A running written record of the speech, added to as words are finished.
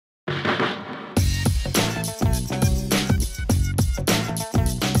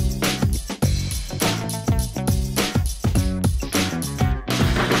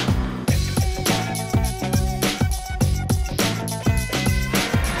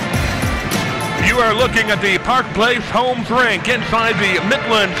are looking at the Park Place Homes Rink inside the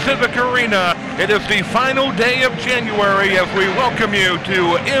Midland Civic Arena. It is the final day of January as we welcome you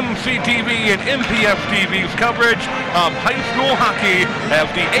to MCTV and MPS-TV's coverage of high school hockey as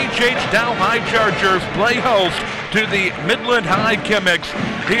the HH Dow High Chargers play host to the Midland High Chemics.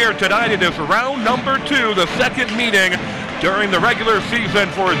 Here tonight it is round number 2, the second meeting during the regular season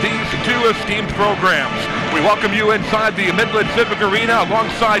for these two esteemed programs. We welcome you inside the Midland Civic Arena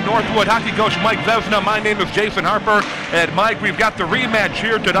alongside Northwood hockey coach Mike Vesna. My name is Jason Harper. And Mike, we've got the rematch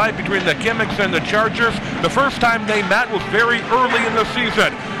here tonight between the Chemics and the Chargers. The first time they met was very early in the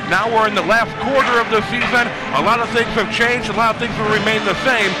season. Now we're in the last quarter of the season. A lot of things have changed. A lot of things will remain the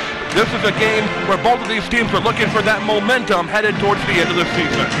same. This is a game where both of these teams are looking for that momentum headed towards the end of the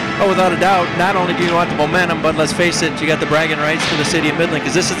season. Oh, without a doubt. Not only do you want the momentum, but let's face it, you got the bragging rights for the city of Midland,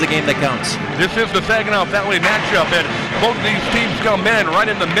 because this is the game that counts. This is the Saginaw Valley matchup, and both of these teams come in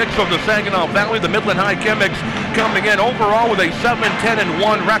right in the mix of the Saginaw Valley. The Midland High Chemics coming in overall with a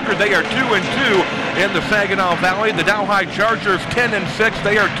 7-10-1 record. They are 2-2 in the Saginaw Valley. The Dow High Chargers 10-6.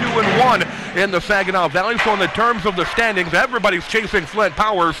 They are 2-1 in the Saginaw Valley. So in the terms of the standings, everybody's chasing Flint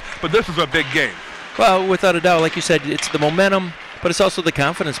Powers, but this is a big game. Well, without a doubt, like you said, it's the momentum, but it's also the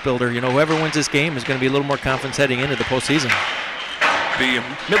confidence builder. You know, whoever wins this game is going to be a little more confidence heading into the postseason. The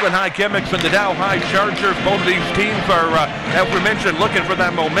Midland High Chemics and the Dow High Chargers, both of these teams are, as we mentioned, looking for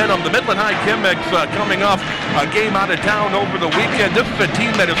that momentum. The Midland High Chemics coming off a game out of town over the weekend. This is a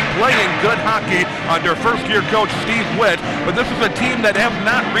team that is playing good hockey under first-year coach Steve Witt, but this is a team that have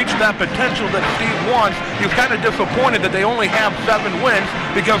not reached that potential that Steve wants. He's kind of disappointed that they only have 7 wins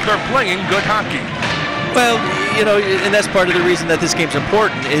because they're playing good hockey. Well, you know, and that's part of the reason that this game's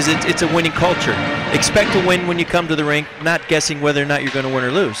important, is it's a winning culture. Expect to win when you come to the rink, not guessing whether or not you're going to win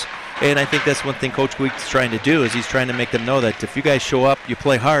or lose. And I think that's one thing Coach Week's trying to do, is he's trying to make them know that if you guys show up, you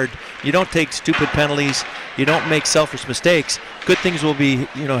play hard, you don't take stupid penalties, you don't make selfish mistakes, good things will be,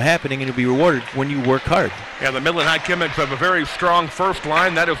 you know, happening and you'll be rewarded when you work hard. Yeah, the Midland High Chemics have a very strong first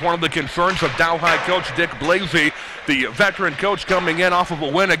line. That is one of the concerns of Dow High coach Dick Blasey, the veteran coach coming in off of a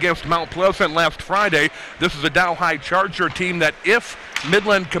win against Mount Pleasant last Friday. This is a Dow High Charger team that if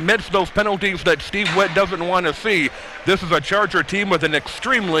Midland commits those penalties that Steve Witt doesn't want to see, this is a Charger team with an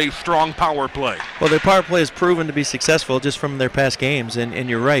extremely strong power play. Well, their power play has proven to be successful just from their past games, and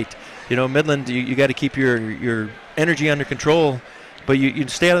you're right. You know, Midland, you got to keep your energy under control, but you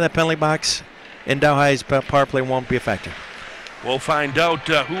stay out of that penalty box, and Dow High's power play won't be a factor. We'll find out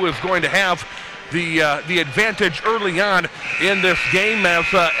who is going to have the advantage early on in this game, as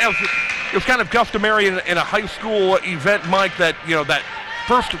it's kind of customary in a high school event, Mike, that, you know, that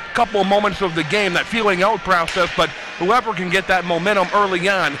first couple of moments of the game, that feeling out process, but whoever can get that momentum early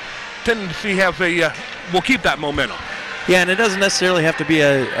on, tendency will keep that momentum. Yeah, and it doesn't necessarily have to be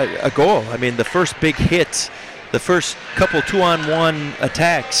a goal. I mean, the first big hits, the first couple 2-on-1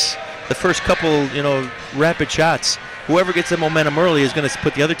 attacks, the first couple, you know, rapid shots, whoever gets the momentum early is going to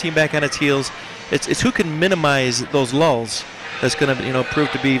put the other team back on its heels. It's who can minimize those lulls that's going to, you know, prove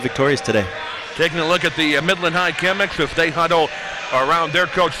to be victorious today. Taking a look at the Midland High Chemics as they huddle around their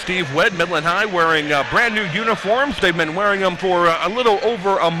coach Steve Witt. Midland High wearing brand new uniforms. They've been wearing them for a little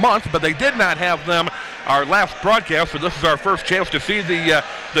over a month, but they did not have them our last broadcast, so this is our first chance to see the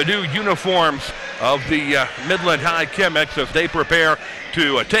new uniforms of the Midland High Chemics as they prepare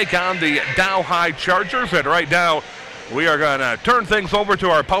to take on the Dow High Chargers. And right now, we are going to turn things over to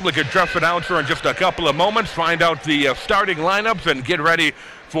our public address announcer in just a couple of moments, find out the starting lineups, and get ready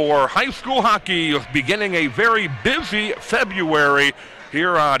for high school hockey, beginning a very busy February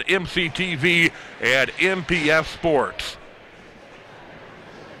here on MCTV and MPS Sports.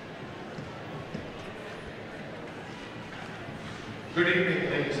 Good evening,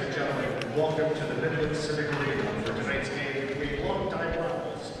 ladies and gentlemen. Welcome to the Midland Civic Arena for tonight's game between longtime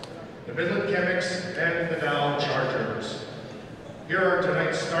rivals, the Midland Chemics and the Dow Chargers. Here are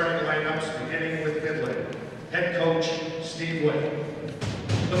tonight's starting lineups, beginning with Midland. Head coach Steve Witt.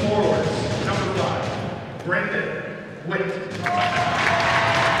 The forwards, number 5, Brendan Witt.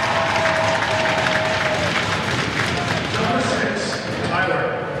 Number 6, Tyler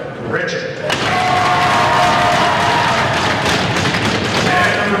Richard.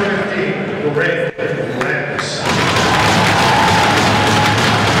 And number 15, Ray Lenz.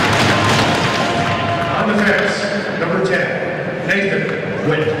 On the fence, number 10, Nathan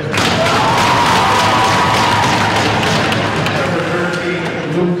Witt.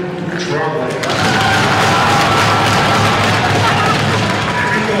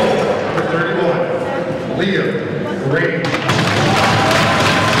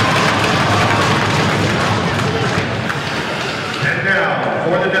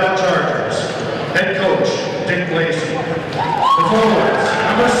 Dick Lacey. The forwards,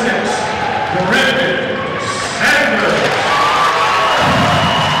 number 6, Brandon Sanders.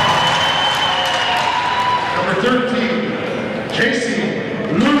 Number 13, Casey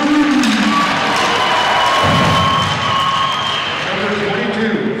Lou. Number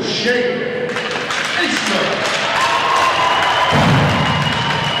 22, Shane Eastman.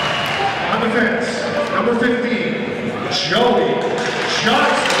 On the fence, number 15, Joey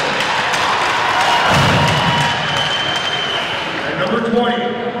Johnson. And number 20,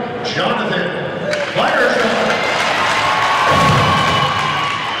 Jonathan Fireshot.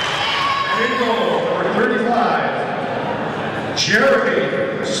 And in goal, number 35,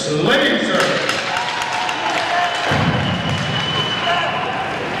 Jeremy Slazer.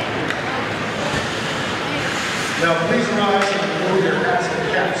 Now please rise and remove your hats and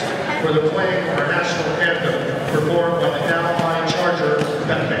caps for the playing of our national anthem performed by the Dow High Chargers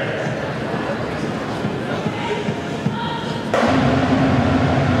band.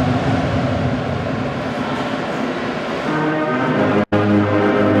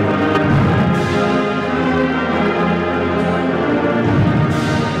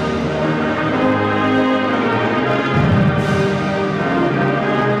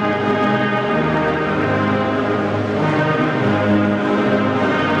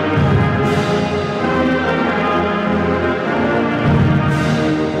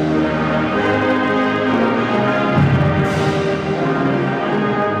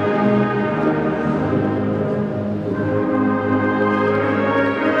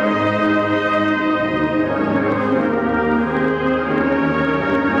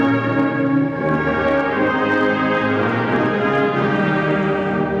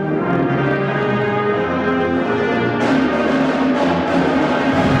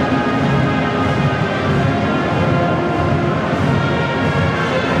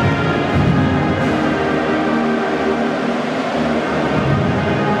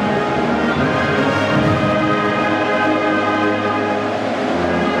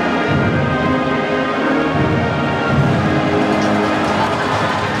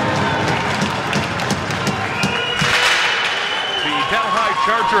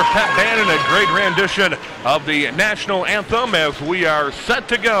 Pat Bannon, a great rendition of the national anthem as we are set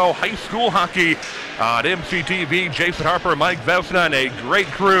to go. High school hockey on MCTV. Jason Harper, Mike Vesna, and a great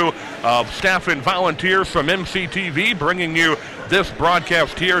crew of staff and volunteers from MCTV bringing you this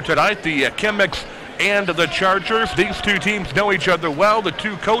broadcast here tonight. The Chemics and the Chargers. These two teams know each other well. The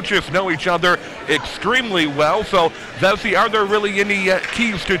two coaches know each other extremely well. So, Vesna, are there really any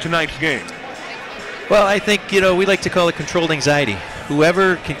keys to tonight's game? Well, I think, we like to call it controlled anxiety.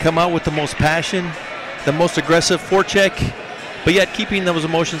 Whoever can come out with the most passion, the most aggressive forecheck, but yet keeping those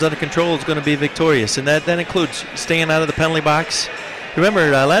emotions under control is going to be victorious. And that includes staying out of the penalty box.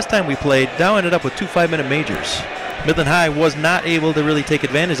 Remember, last time we played, Dow ended up with 2 5-minute majors. Midland High was not able to really take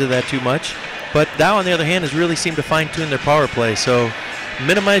advantage of that too much. But Dow, on the other hand, has really seemed to fine-tune their power play. So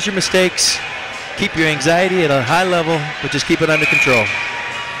minimize your mistakes, keep your anxiety at a high level, but just keep it under control.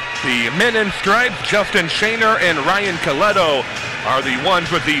 The men in stripes, Justin Shaner and Ryan Coletto, are the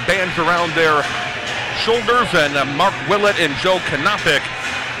ones with the bands around their shoulders, and Mark Willett and Joe Kanopik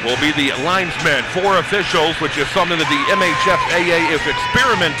will be the linesmen. 4 officials, which is something that the MHS is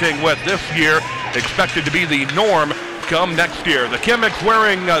experimenting with this year, expected to be the norm come next year. The Chemics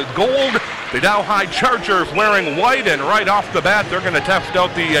wearing gold, the Dow High Chargers wearing white, and right off the bat, they're going to test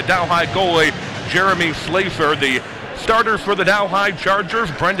out the Dow High goalie, Jeremy Slazer. The starters for the Dow High Chargers,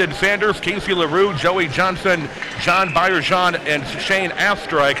 Brendan Sanders, Casey LaRue, Joey Johnson, John Byerjean, and Shane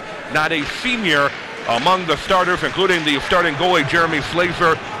Astrike. Not a senior among the starters, including the starting goalie, Jeremy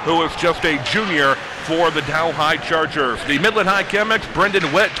Slazer, who is just a junior for the Dow High Chargers. The Midland High Chemics,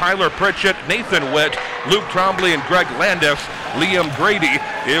 Brendan Witt, Tyler Pritchett, Nathan Witt, Luke Trombley, and Greg Landis. Liam Grady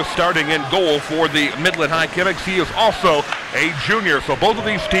is starting in goal for the Midland High Chemics. He is also a junior, so both of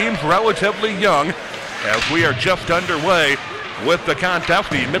these teams relatively young. As we are just underway with the contest,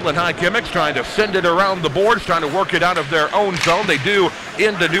 the Midland High Chemics trying to send it around the boards, trying to work it out of their own zone. They do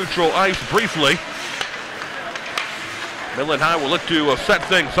into neutral ice briefly. Midland High will look to set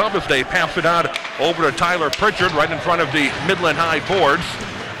things up as they pass it out over to Tyler Pritchard right in front of the Midland High boards.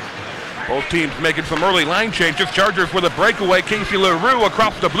 Both teams making some early line changes. Chargers with a breakaway. Casey LaRue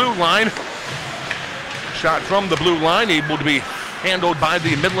across the blue line. Shot from the blue line, able to be handled by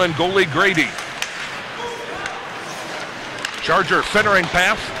the Midland goalie Grady. Charger centering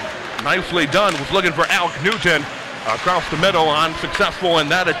pass, nicely done. Was looking for Alec Newton across the middle, unsuccessful in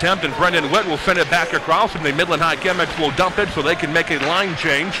that attempt, and Brendan Witt will send it back across, and the Midland High Chemics will dump it so they can make a line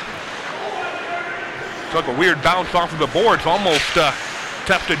change. Took a weird bounce off of the boards, almost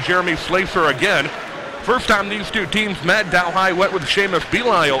tested Jeremy Slazer again. First time these two teams met, Dow High went with Seamus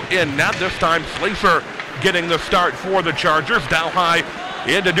Belisle in net. This time Slacer getting the start for the Chargers. Dow High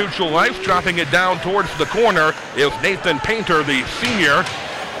into neutral ice, dropping it down towards the corner is Nathan Painter, the senior.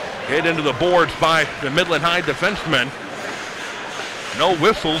 Hit into the boards by the Midland High defenseman. No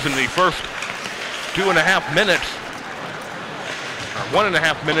whistles in the first 2.5 minutes, or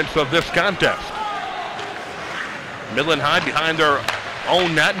 1.5 minutes of this contest. Midland High behind their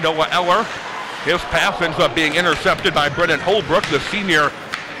own net. Noah Eller, his pass ends up being intercepted by Brennan Holbrook, the senior,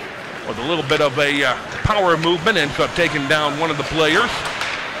 with a little bit of a power movement, ends up taking down one of the players.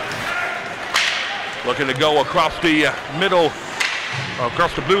 Looking to go across the middle,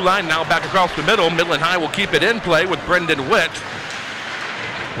 across the blue line, now back across the middle. Midland High will keep it in play with Brendan Witt.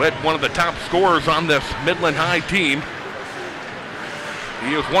 Witt, one of the top scorers on this Midland High team.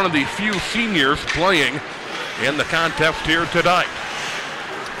 He is one of the few seniors playing in the contest here tonight.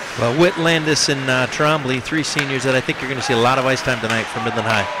 Well, Witt, Landis, and Trombley, 3 seniors that I think you're going to see a lot of ice time tonight from Midland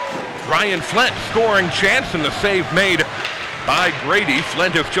High. Ryan Flint scoring chance, and the save made by Grady.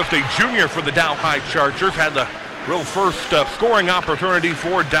 Flint is just a junior for the Dow High Chargers. Had the real first scoring opportunity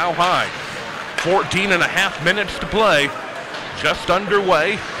for Dow High. 14.5 minutes to play. Just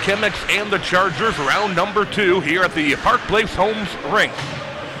underway. Chemics and the Chargers, round number 2 here at the Park Place Homes rink.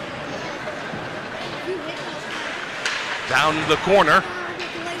 Down to the corner.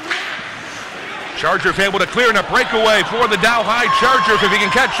 Chargers able to clear in a breakaway for the Dow High Chargers. If he can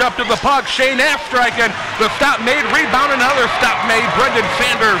catch up to the puck, Shane Astrike, and the stop made, rebound, another stop made. Brendan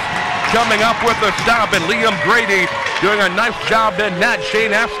Sanders coming up with the stop, and Liam Grady doing a nice job in net. Shane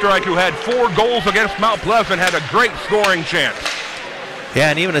Astrike, who had 4 goals against Mount Pleasant, had a great scoring chance.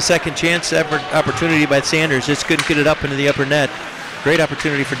 Yeah, and even a second chance opportunity by Sanders, just couldn't get it up into the upper net. Great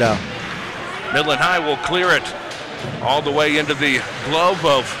opportunity for Dow. Midland High will clear it all the way into the glove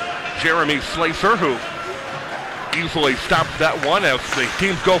of Jeremy Slacer, who easily stops that one as the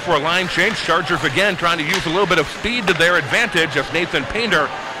teams go for a line change. Chargers again trying to use a little bit of speed to their advantage as Nathan Painter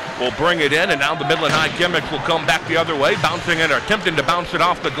will bring it in, and now the Midland High Chemics will come back the other way, bouncing it, or attempting to bounce it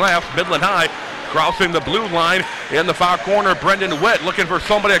off the glass. Midland High crossing the blue line in the far corner. Brendan Witt looking for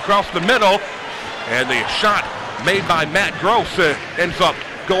somebody across the middle, and the shot made by Matt Gross ends up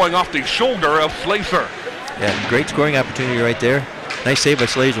going off the shoulder of Slacer. Yeah, great scoring opportunity right there. Nice save by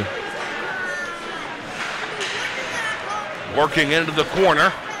Slacer. Working into the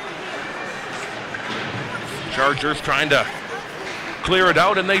corner. Chargers trying to clear it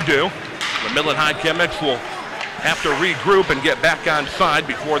out, and they do. The Midland High Chemics will have to regroup and get back on side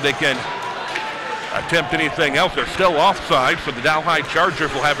before they can attempt anything else. They're still offside, so the Dow High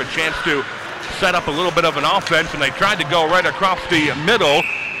Chargers will have a chance to set up a little bit of an offense, and they tried to go right across the middle,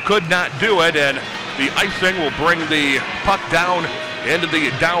 could not do it, and the icing will bring the puck down into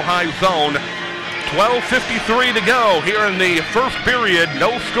the Dow High zone. 12:53 to go here in the first period.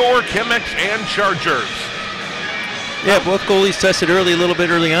 No score, Chemics and Chargers. Yeah, both goalies tested a little bit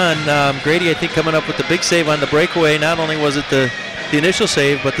early on. Grady, I think, coming up with the big save on the breakaway. Not only was it the initial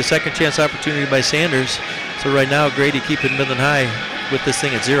save, but the second chance opportunity by Sanders. So right now, Grady keeping Midland High with this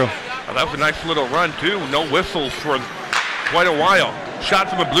thing at 0. Well, that was a nice little run, too. No whistles for quite a while. Shot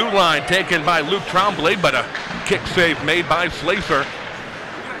from the blue line taken by Luke Trombley, but a kick save made by Slacer.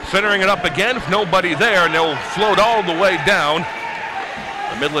 Centering it up again, if nobody there, and they'll float all the way down.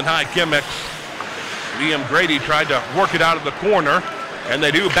 The Midland High Chemics, Liam Grady tried to work it out of the corner, and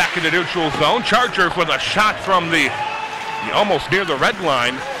they do back in the neutral zone. Chargers with a shot from the almost near the red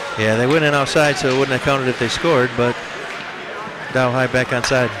line. Yeah, they went in outside, so it wouldn't have counted if they scored, but Dow High back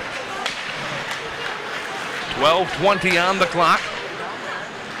onside. 12:20 on the clock.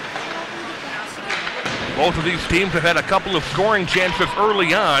 Both of these teams have had a couple of scoring chances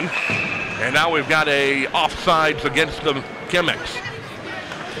early on, and now we've got a offsides against the Chemics.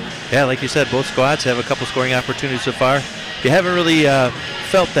 Yeah, like you said, both squads have a couple scoring opportunities so far. You haven't really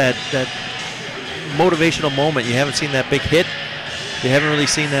felt that motivational moment. You haven't seen that big hit. You haven't really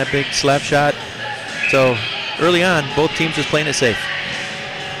seen that big slap shot. So early on, both teams just playing it safe.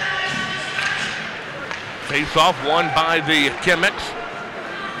 Face off won by the Chemics.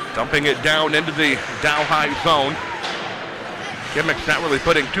 Dumping it down into the Dow High zone. Chemics not really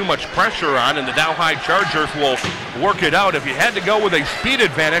putting too much pressure on, and the Dow High Chargers will work it out. If you had to go with a speed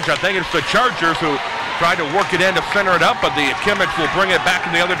advantage, I think it's the Chargers who try to work it in to center it up, but the Chemics will bring it back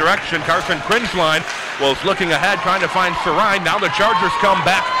in the other direction. Carson Crinsline was looking ahead, trying to find Sarai. Now the Chargers come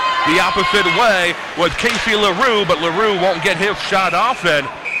back the opposite way with Casey LaRue, but LaRue won't get his shot off, and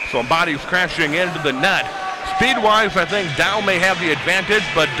some bodies crashing into the net. Speed-wise, I think Dow may have the advantage,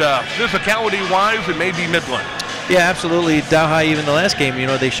 but physicality-wise, it may be Midland. Yeah, absolutely. Dow High, even the last game,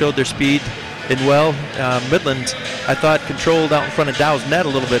 they showed their speed And well, Midland, I thought, controlled out in front of Dow's net a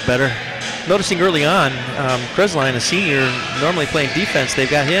little bit better. Noticing early on, Kreslin, a senior, normally playing defense, they've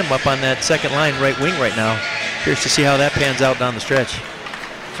got him up on that second line right wing right now. Curious to see how that pans out down the stretch.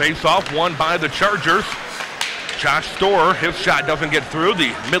 Face-off won by the Chargers. Josh Storer, his shot doesn't get through.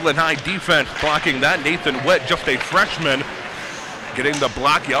 The Midland High defense blocking that. Nathan Witt, just a freshman, getting the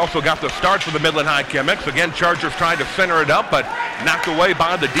block. He also got the start for the Midland High Chemics. Again, Chargers trying to center it up, but knocked away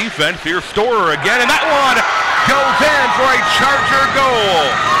by the defense. Here's Storer again, and that one goes in for a Charger goal.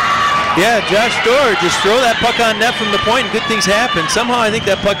 Yeah, Josh Storer just throw that puck on net from the point and good things happen. Somehow I think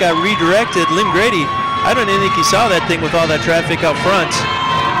that puck got redirected. Lim Grady, I don't even think he saw that thing with all that traffic out front.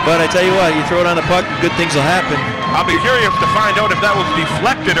 But I tell you what, you throw it on the puck, good things will happen. I'll be curious to find out if that was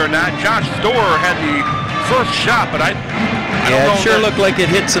deflected or not. Josh Storer had the first shot, but I don't know. It sure looked like it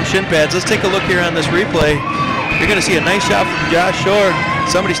hit some shin pads. Let's take a look here on this replay. You're going to see a nice shot from Josh Storer.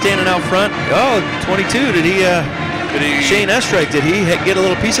 Somebody standing out front. Oh, 22. Did he Shane Estrike, did he get a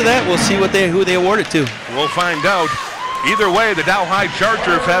little piece of that? We'll see who they award it to. We'll find out. Either way, the Dow High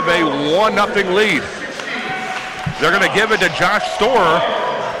Chargers have a 1-0 lead. They're going to give it to Josh Storer.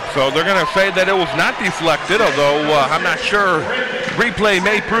 So they're going to say that it was not deflected, although I'm not sure. Replay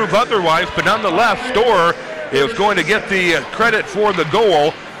may prove otherwise, but nonetheless, Storer is going to get the credit for the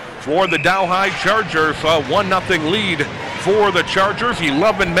goal for the Dow High Chargers. 1-0 lead for the Chargers.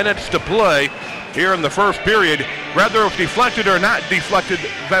 11 minutes to play here in the first period. Whether it was deflected or not deflected,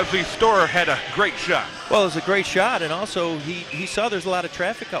 Vesey Storer had a great shot. Well, it was a great shot, and also he saw there's a lot of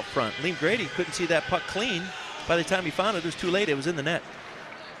traffic up front. Liam Grady couldn't see that puck clean. By the time he found it was too late. It was in the net.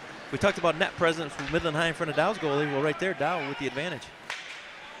 We talked about net presence from Midland High in front of Dow's goalie. Well, right there, Dow with the advantage.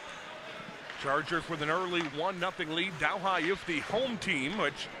 Chargers with an early 1-0 lead. Dow High is the home team,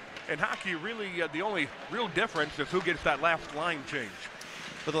 which in hockey really the only real difference is who gets that last line change.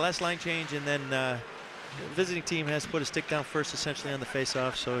 For the last line change, and then the visiting team has to put a stick down first essentially on the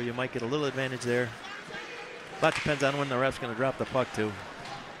face-off, so you might get a little advantage there. A lot depends on when the ref's going to drop the puck to.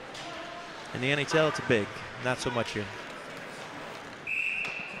 In the NHL, it's a big, not so much here.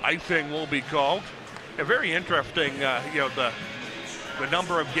 Icing will be called. Very interesting, the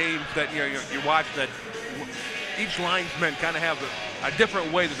number of games that you watch that each linesman kind of have a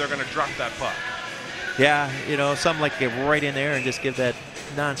different way that they're going to drop that puck. Yeah, some like get right in there and just give that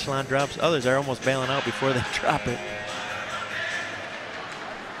nonchalant drops. Others are almost bailing out before they drop it.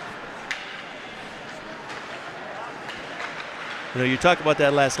 You talk about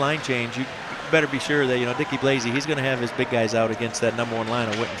that last line change. You better be sure that Dickie Blasey, he's going to have his big guys out against that #1 line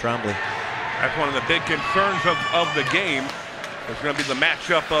of Witt and Trombley. That's one of the big concerns of the game. It's going to be the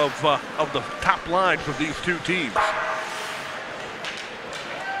matchup of the top lines of these two teams.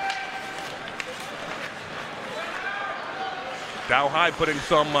 Dow High putting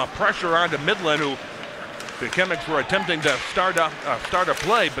some pressure onto Midland, who the Chemics were attempting to start a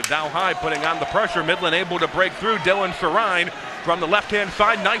play, but Dow High putting on the pressure. Midland able to break through. Dylan Sarine from the left-hand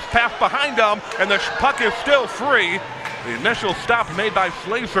side. Nice pass behind him, and the puck is still free. The initial stop made by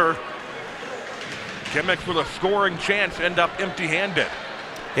Slazer. Chemics with a scoring chance end up empty-handed.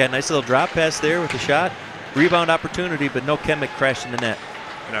 Yeah, nice little drop pass there with the shot. Rebound opportunity, but no Chemic crash in the net.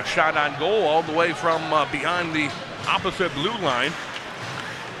 And a shot on goal all the way from behind the opposite blue line.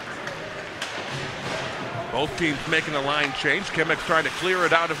 Both teams making a line change. Chemics trying to clear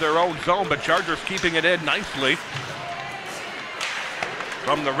it out of their own zone, but Chargers keeping it in nicely.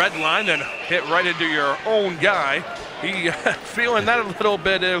 From the red line and hit right into your own guy. He feeling that a little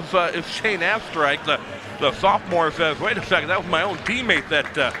bit is Shane Estrike. The sophomore says, wait a second, that was my own teammate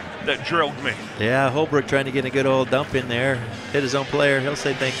that drilled me. Yeah, Holbrook trying to get a good old dump in there. Hit his own player. He'll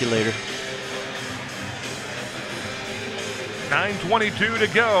say thank you later. 9:22 to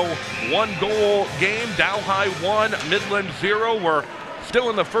go. 1-goal game. Dow High 1, Midland 0. We're still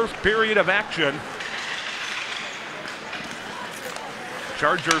in the first period of action.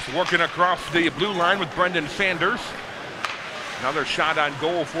 Chargers working across the blue line with Brendan Sanders. Another shot on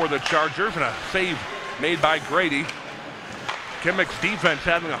goal for the Chargers and a save made by Grady. Chemics defense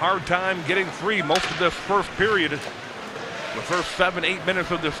having a hard time getting free most of this first period. The first 7-8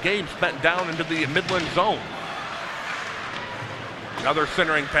 minutes of this game spent down into the Midland zone. Another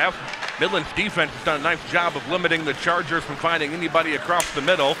centering pass. Midland's defense has done a nice job of limiting the Chargers from finding anybody across the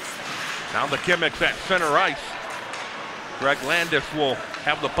middle. Now the Chemics at center ice. Greg Landis will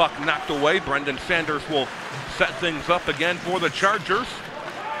have the puck knocked away. Brendan Sanders will set things up again for the Chargers.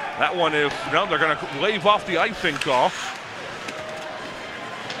 That one is, they're going to wave off the icing call.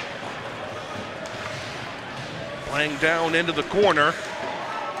 Playing down into the corner.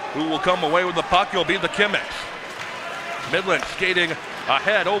 Who will come away with the puck? It'll be the Chemics. Midland skating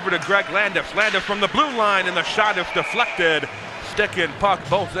ahead over to Greg Landis. Landis from the blue line, and the shot is deflected. Stick and puck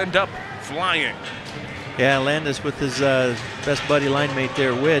both end up flying. Yeah, Landis with his best buddy line mate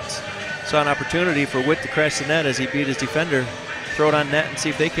there, Witt, saw an opportunity for Witt to crash the net as he beat his defender. Throw it on net and see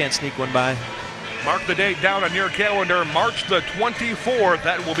if they can't sneak one by. Mark the date down on your calendar, March the 24th.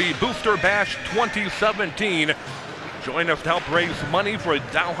 That will be Booster Bash 2017. Join us to help raise money for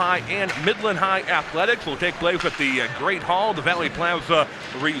Dow High and Midland High Athletics. Will take place at the Great Hall, the Valley Plaza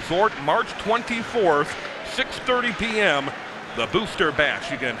Resort, March 24th, 6:30 p.m. The Booster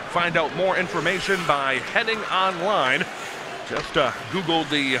Bash. You can find out more information by heading online. Just Google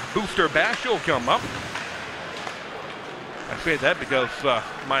the Booster Bash, you'll come up. I say that because,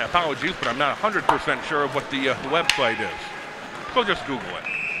 my apologies, but I'm not 100% sure of what the website is. So just Google it.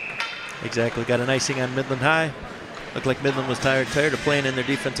 Exactly. Got an icing on Midland High. Looked like Midland was tired of playing in their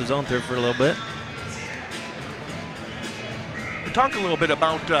defensive zone there for a little bit. We talk a little bit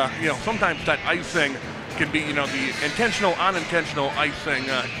about, sometimes that icing can be, the intentional, unintentional icing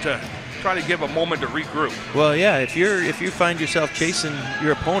to try to give a moment to regroup. Well, yeah, if you find yourself chasing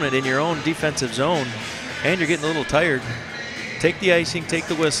your opponent in your own defensive zone and you're getting a little tired, take the icing, take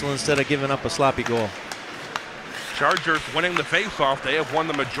the whistle instead of giving up a sloppy goal. Chargers winning the faceoff. They have won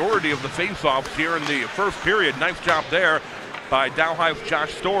the majority of the faceoffs here in the first period. Nice job there by Dow High's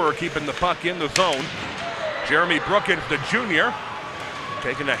Josh Storer keeping the puck in the zone. Jeremy Brookins, the junior,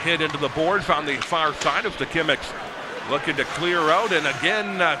 taking a hit into the boards on the far side of the Chemics, looking to clear out. And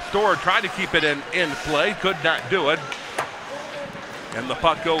again, Storer tried to keep it in play, could not do it. And the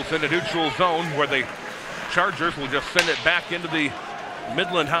puck goes into neutral zone where the Chargers will just send it back into the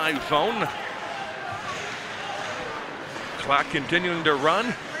Midland High zone. Clock continuing to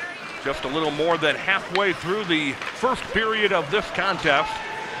run. Just a little more than halfway through the first period of this contest.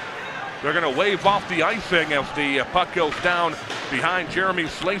 They're going to wave off the icing as the puck goes down behind Jeremy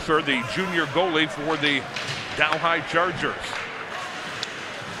Slacer, the junior goalie for the Dow High Chargers.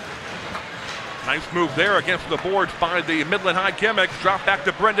 Nice move there against the boards by the Midland High Chemics. Drop back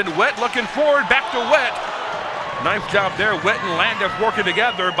to Brendan Witt, looking forward, back to Witt. Nice job there, Witt and Landis working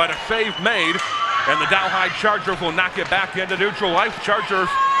together, but a save made. And the Dow High Chargers will knock it back into neutral ice. Chargers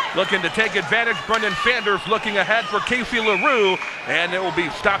looking to take advantage. Brendan Sanders looking ahead for Casey LaRue, and it will be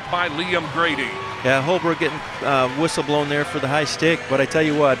stopped by Liam Grady. Yeah, Holbrook getting whistle blown there for the high stick, but I tell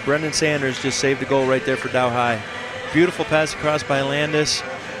you what, Brendan Sanders just saved the goal right there for Dow High. Beautiful pass across by Landis.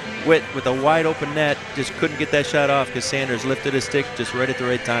 Witt with a wide open net, just couldn't get that shot off because Sanders lifted his stick just right at the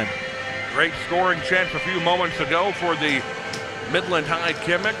right time. Great scoring chance a few moments ago for the Midland High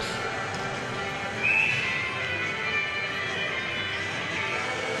Chemics.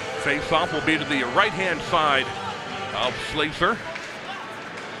 Face-off will be to the right-hand side of Slacer.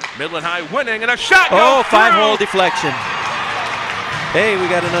 Midland High winning, and a shot goes through. Five-hole deflection. Hey, we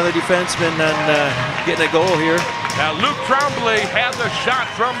got another defenseman on getting a goal here. Now Luke Trombley had the shot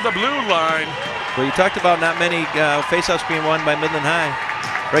from the blue line. Well, you talked about not many face-offs being won by Midland High.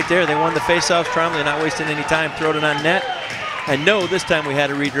 Right there, they won the face-offs. Trombley not wasting any time, throwing it on net. And no, this time we had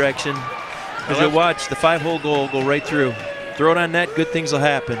a redirection. As you watch the five-hole goal go right through. Throw it on net, good things will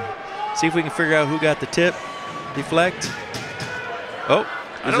happen. See if we can figure out who got the tip. Deflect. Oh,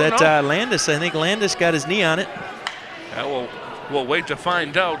 is that Landis? I think Landis got his knee on it. Yeah, we'll wait to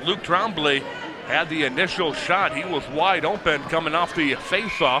find out. Luke Trombley had the initial shot. He was wide open coming off the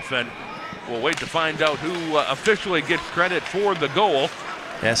face-off, and we'll wait to find out who officially gets credit for the goal.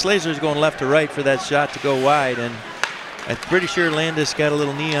 Yeah, Slaser's going left to right for that shot to go wide, and I'm pretty sure Landis got a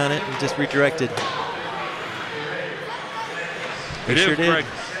little knee on it and just redirected. It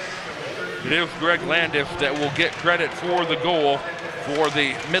is Greg Landis that will get credit for the goal for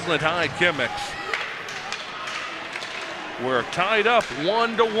the Midland High Chemics. We're tied up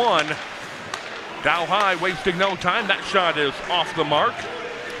 1-1. Dow High wasting no time. That shot is off the mark.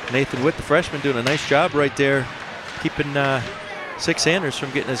 Nathan Witt, the freshman, doing a nice job right there, keeping Sanders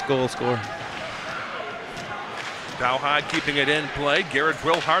from getting his goal score. Dow High keeping it in play. Garrett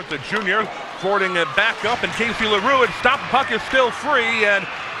Wilhart, the junior, forwarding it back up, and Casey LaRue, and stop puck is still free, and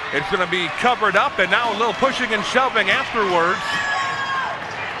it's going to be covered up, and now a little pushing and shoving afterwards.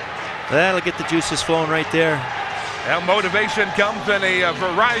 That'll get the juices flowing right there. And motivation comes in a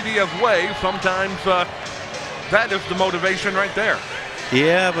variety of ways. Sometimes that is the motivation right there.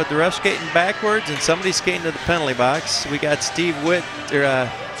 Yeah, but the ref's skating backwards, and somebody's skating to the penalty box. We got Steve Witt, or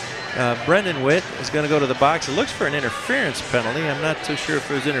Brendan Witt is going to go to the box. It looks for an interference penalty. I'm not too sure if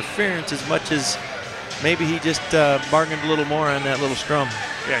it was interference as much as maybe he just bargained a little more on that little scrum.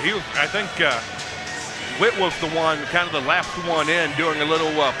 Yeah, I think Witt was the one, kind of the last one in, doing a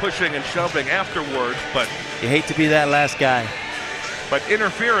little pushing and shoving afterwards, but You hate to be that last guy. But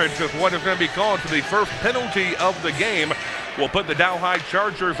interference is what is going to be called for the first penalty of the game. We'll put the Dow High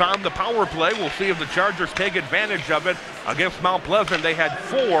Chargers on the power play. We'll see if the Chargers take advantage of it against Mount Pleasant. They had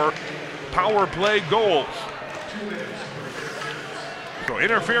 4 power play goals. So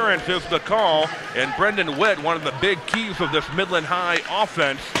interference is the call, and Brendan Witt, one of the big keys of this Midland High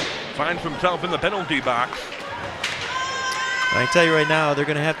offense, finds himself in the penalty box. I can tell you right now, they're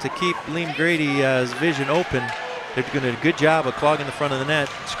going to have to keep Liam Grady's vision open. They're going to do a good job of clogging the front of the net,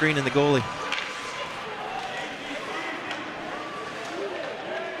 screening the goalie.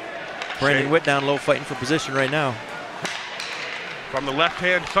 Brandon Witt down low, fighting for position right now. From the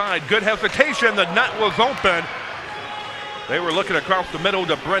left-hand side, good hesitation. The net was open. They were looking across the middle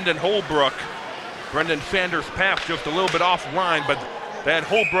to Brendan Holbrook. Brendan Sanders' pass just a little bit offline, but they had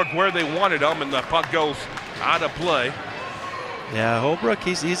Holbrook where they wanted him, and the puck goes out of play. Yeah, Holbrook,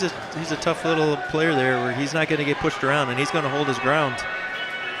 he's a tough little player there where he's not going to get pushed around, and he's going to hold his ground.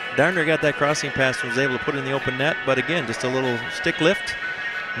 Darner got that crossing pass and was able to put it in the open net, but again, just a little stick lift.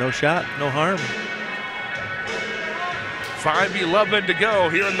 No shot, no harm. 5:11 to go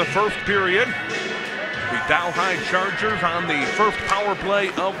here in the first period. The Dow High Chargers on the first power play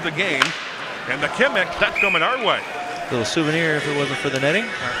of the game. And the Chemics, that's coming our way. Little souvenir if it wasn't for the netting.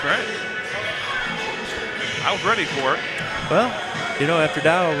 That's right. I was ready for it. Well, you know, after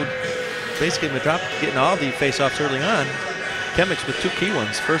Dow basically getting all the face-offs early on, Chemics with 2 key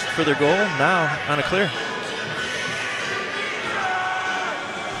ones. First for their goal, now on a clear.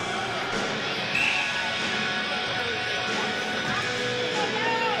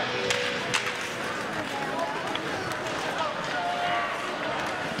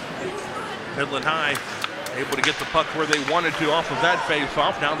 Midland High able to get the puck where they wanted to off of that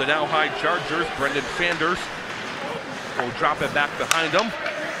face-off. Now the Dow High Chargers, Brendan Sanders will drop it back behind him.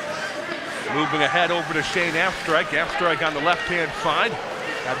 Moving ahead over to Shane Astrike. Astrike on the left-hand side.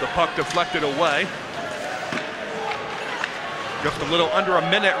 Had the puck deflected away. Just a little under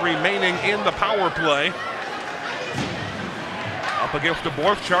a minute remaining in the power play. Up against the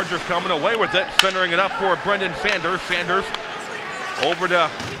boards, Chargers coming away with it, centering it up for Brendan Sanders. Sanders over to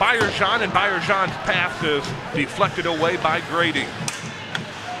Bayerjean, and Bayerjean's pass is deflected away by Grady.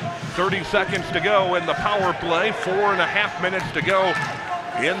 30 seconds to go in the power play, 4.5 minutes to go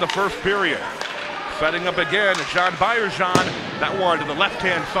in the first period. Setting up again, John Bayerjean, that one to the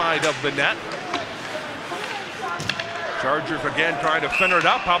left-hand side of the net. Chargers again trying to center it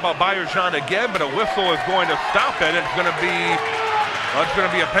up. How about Bayerjean again, but a whistle is going to stop it. It's going to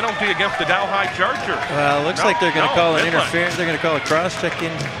be a penalty against the Dow High Chargers. Well, it looks like they're going to call an interference. They're going to call a cross-check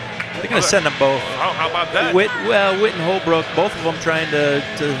in. They're going to send them both. How about that? Witt and Holbrook, both of them trying to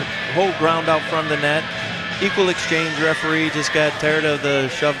hold ground out from the net. Equal exchange. Referee just got tired of the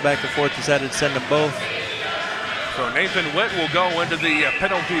shove back and forth, decided to send them both. So Nathan Witt will go into the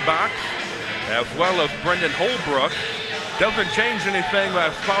penalty box, as well as Brendan Holbrook. Doesn't change anything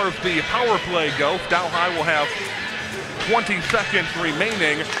as far as the power play goes. Dow High will have 20 seconds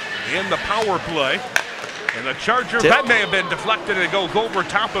remaining in the power play. And the Chargers, that may have been deflected, and it goes over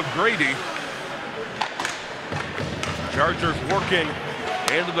top of Grady. Chargers working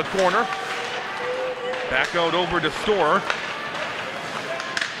into the corner. Back out over to Storer.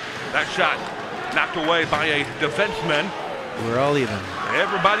 That shot knocked away by a defenseman. We're all even.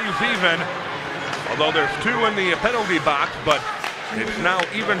 Everybody's even, although there's 2 in the penalty box, but it's now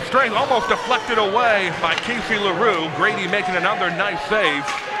even strength, almost deflected away by Casey LaRue. Grady making another nice save.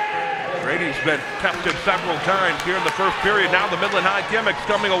 Grady's been tested several times here in the first period. Now the Midland High Chemics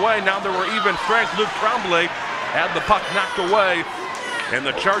coming away. Now there were even strength. Luke Tremblay had the puck knocked away, and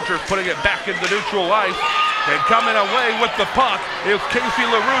the Chargers putting it back into neutral ice. And coming away with the puck is Casey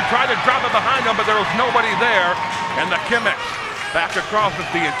LaRue. Trying to drop it behind him, but there was nobody there. And the Chemics back across as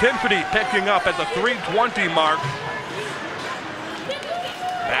the intensity picking up at the 3:20 mark.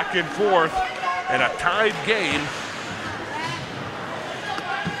 Back and forth in a tied game.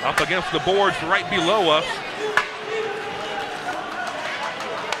 Up against the boards right below us.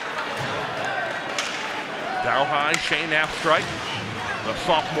 Dow High, Shane Astrike, the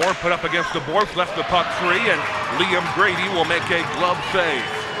sophomore, put up against the boards, left the puck free, and Liam Grady will make a glove save.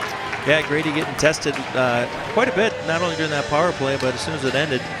 Yeah, Grady getting tested quite a bit, not only during that power play, but as soon as it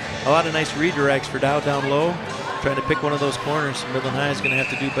ended. A lot of nice redirects for Dow down low, trying to pick one of those corners. Midland High is going to have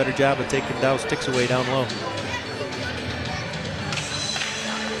to do a better job of taking Dow's sticks away down low.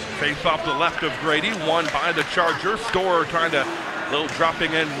 Face off the left of Grady, won by the Chargers. Storer trying to, little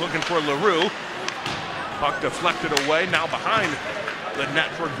dropping in, looking for LaRue. Puck deflected away, now behind the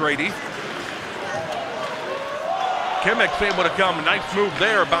net for Grady. Chemics able to come, nice move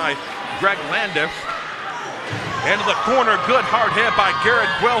there by Greg Landis. Into the corner, good hard hit by Garrett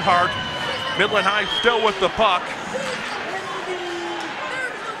Gwellhart. Midland High still with the puck.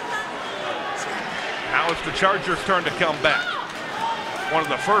 Now it's the Chargers' turn to come back. One of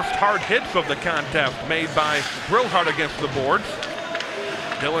the first hard hits of the contest made by Gwellhart against the boards.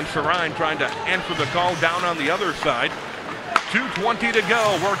 Dylan Sarine trying to answer the call down on the other side. 2:20 to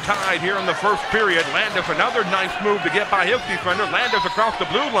go. We're tied here in the first period. Landis, another nice move to get by his defender. Landis across the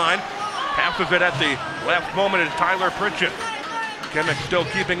blue line. Passes it at the last moment to Tyler Pritchett. Chemics still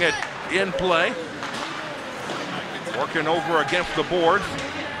keeping it in play. Working over against the boards.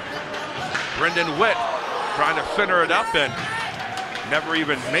 Brendan Witt trying to center it up and never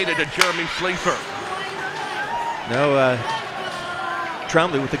even made it to Jeremy Sleeper. No,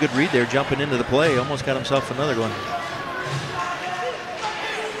 Trombley with a good read there, jumping into the play. Almost got himself another one.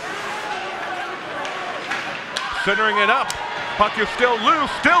 Centering it up. Puck is still loose,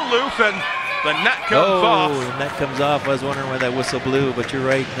 and the net comes off. Oh, the net comes off. I was wondering why that whistle blew, but you're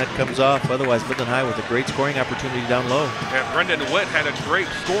right, net comes off. Otherwise, Midland High with a great scoring opportunity down low. And Brendan Witt had a great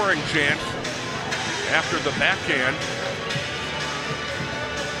scoring chance after the backhand.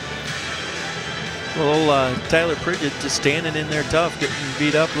 Well, Tyler Pritchett just standing in there tough, getting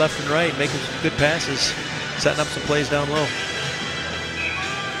beat up left and right, making some good passes, setting up some plays down low.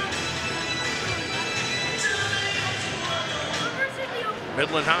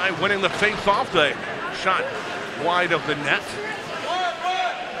 Midland High winning the face-off. They shot wide of the net.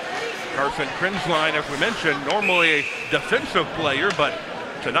 Carson Krinsline, as we mentioned, normally a defensive player, but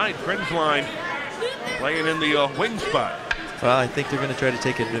tonight Krinsline playing in the wing spot. Well, I think they're going to try to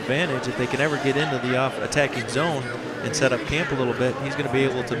take an advantage. If they can ever get into the attacking zone and set up camp a little bit, he's going to be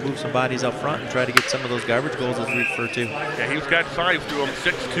able to move some bodies up front and try to get some of those garbage goals, as we refer to. Yeah, he's got size to him,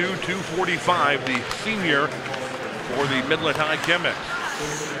 6'2", 245, the senior for the Midland High Chemics.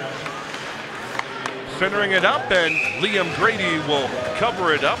 Centering it up, and Liam Grady will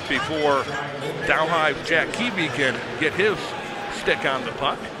cover it up before Dow High's Jack Keevy can get his stick on the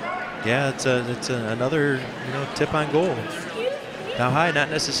puck. Yeah, it's another tip on goal. Dow High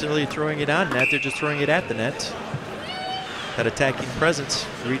not necessarily throwing it on net, they're just throwing it at the net. That attacking presence,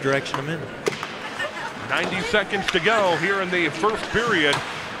 redirection them in. 90 seconds to go here in the first period.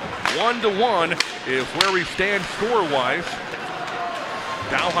 1-1 is where we stand score-wise.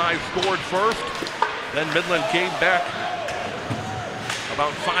 Dow High scored first, then Midland came back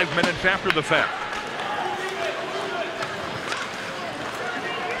about 5 minutes after the fact.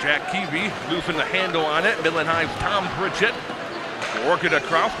 Jack Keevy losing the handle on it. Midland High's Tom Pritchett work it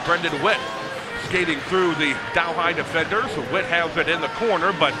across. Brendan Witt skating through the Dow High defenders. Witt has it in the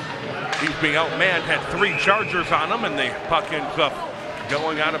corner, but he's being outmanned. Had 3 Chargers on him, and the puck ends up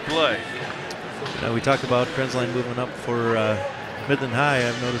going out of play. We talked about Krinsline moving up for Midland High.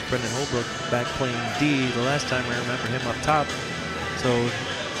 I've noticed Brendan Holbrook back playing D. The last time I remember him up top. So I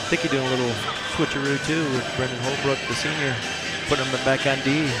think he's doing a little switcheroo too with Brendan Holbrook, the senior, putting him back on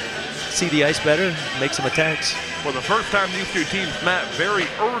D. See the ice better, make some attacks. For the first time these two teams met very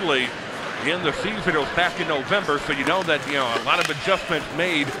early in the season. It was back in November, so you know that a lot of adjustments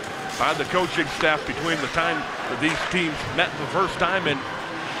made by the coaching staff between the time that these teams met the first time and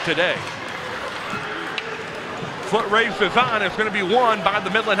today. Foot race is on. It's going to be won by the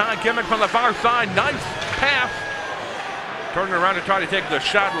Midland High Chemics on the far side. Nice pass. Turning around to try to take the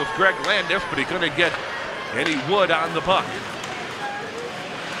shot with Greg Landis, but he couldn't get any wood on the puck.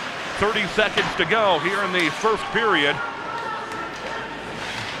 30 seconds to go here in the first period.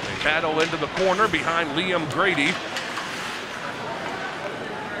 They battle into the corner behind Liam Grady.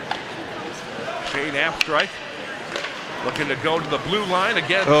 Shane Abstrike looking to go to the blue line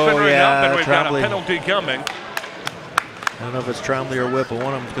again, centering up, and we've got a penalty coming. I don't know if it's Trombley or Whip, but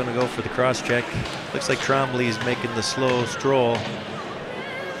one of them's going to go for the cross check. Looks like Trombley's making the slow stroll.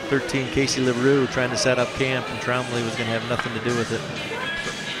 13, Casey LaRue trying to set up camp, and Trombley was going to have nothing to do with it.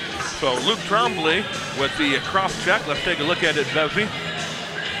 So Luke Trombley with the cross check. Let's take a look at it, Vesey.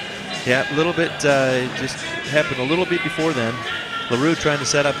 Yeah, a little bit, just happened a little bit before then. LaRue trying to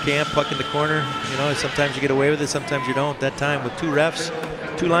set up camp, puck in the corner. Sometimes you get away with it, sometimes you don't. That time with 2 refs,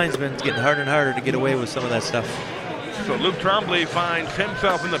 2 linesmen, it's getting harder and harder to get away with some of that stuff. So Luke Trombley finds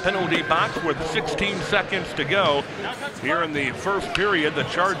himself in the penalty box with 16 seconds to go. Here in the first period, the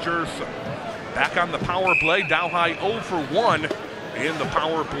Chargers back on the power play. Dow High 0 for 1 in the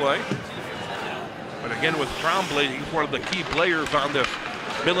power play. But again, with Trombley, he's one of the key players on this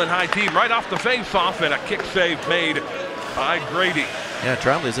Midland High team. Right off the face-off, and a kick save made by Grady. Yeah,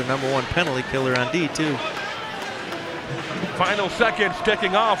 Trombley's their #1 penalty killer on D, too. Final seconds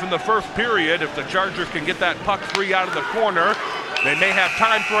ticking off in the first period. If the Chargers can get that puck free out of the corner, they may have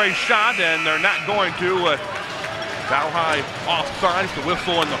time for a shot, and they're not going to. Dow High offsides, the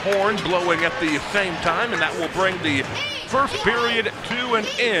whistle and the horn blowing at the same time, and that will bring the first period to an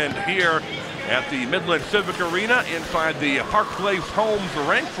end here at the Midland Civic Arena inside the Park Place Homes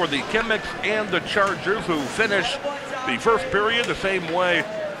rink for the Chemics and the Chargers, who finish the first period the same way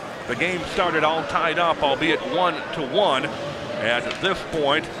the game started, all tied up, albeit 1-1. At this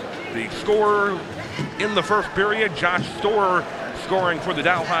point, the scorer in the first period, Josh Storer, scoring for the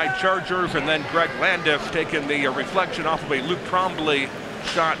Dow High Chargers, and then Greg Landis taking the reflection off of a Luke Trombley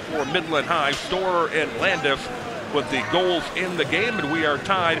shot for Midland High. Storer and Landis with the goals in the game, and we are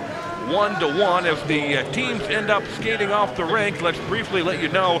tied 1-1 as the teams end up skating off the rink. Let's briefly let you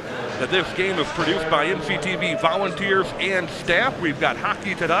know that this game is produced by MCTV volunteers and staff. We've got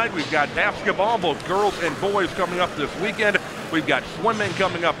hockey tonight. We've got basketball, both girls and boys, coming up this weekend. We've got swimming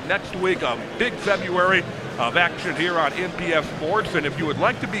coming up next week. A big February of action here on MPS Sports. And if you would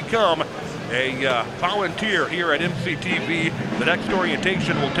like to become a volunteer here at MCTV, the next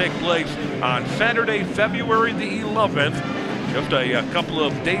orientation will take place on Saturday, February the 11th. Just a couple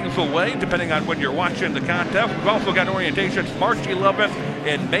of days away, depending on when you're watching the contest. We've also got orientations March 11th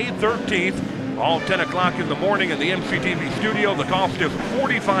and May 13th, all 10 o'clock in the morning in the MCTV studio. The cost is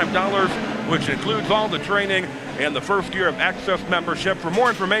 $45, which includes all the training and the first year of access membership. For more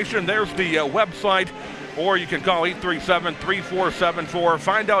information, there's the website, or you can call 837-3474.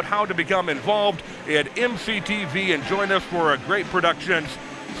 Find out how to become involved at MCTV and join us for great productions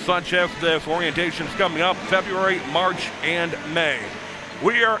such as this. Orientations coming up February, March, and May.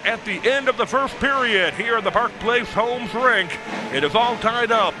 We are at the end of the first period here at the Park Place Homes rink. It is all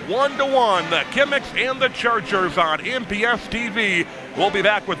tied up 1-1, the Chemics and the Chargers on MPS-TV. We'll be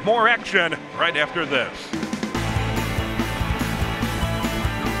back with more action right after this.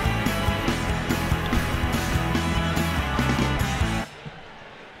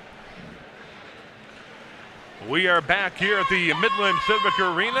 We are back here at the Midland Civic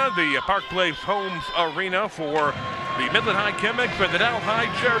Arena, the Park Place Homes Arena, for the Midland High Chemics and the Dow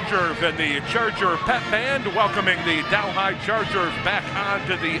High Chargers, and the Charger Pep Band welcoming the Dow High Chargers back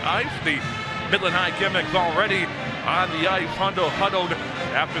onto the ice. The Midland High Chemics already on the ice, huddled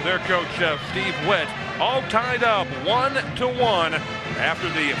after their coach Steve Witt. All tied up 1-1 after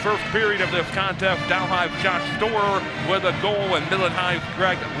the first period of this contest. Dow High's Josh Storer with a goal, and Midland High's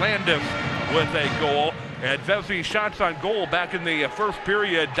Greg Landis with a goal. And Vesey shots on goal back in the first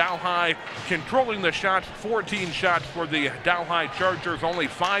period. Dow High controlling the shots, 14 shots for the Dow High Chargers, only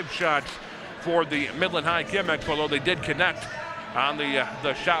 5 shots for the Midland High Chemics, although they did connect on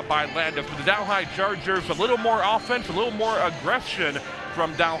the shot by Landis. But the Dow High Chargers, a little more offense, a little more aggression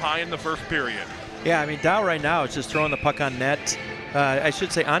from Dow High in the first period. Yeah, I mean, Dow right now is just throwing the puck on net. I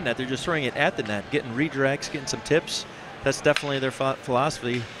should say on net. They're just throwing it at the net, getting redirects, getting some tips. That's definitely their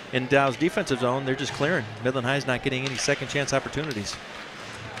philosophy. In Dow's defensive zone, they're just clearing. Midland High's not getting any second chance opportunities.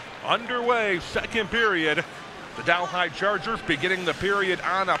 Underway, second period. The Dow High Chargers beginning the period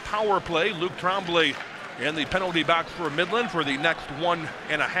on a power play. Luke Trombley in the penalty box for Midland for the next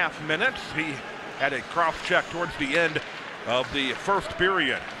 1.5 minutes. He had a cross check towards the end of the first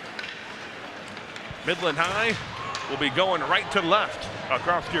period. Midland High will be going right to left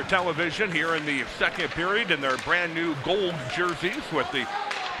across your television here in the second period in their brand new gold jerseys with the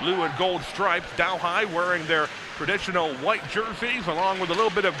blue and gold stripes. Dow High wearing their traditional white jerseys along with a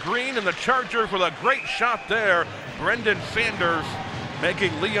little bit of green, and the Chargers with a great shot there. Brendan Sanders making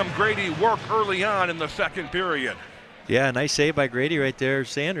Liam Grady work early on in the second period. Yeah, nice save by Grady right there.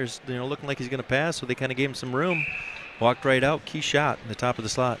 Sanders, looking like he's going to pass, so they kind of gave him some room. Walked right out, key shot in the top of the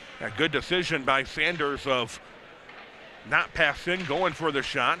slot. A good decision by Sanders of not passing, going for the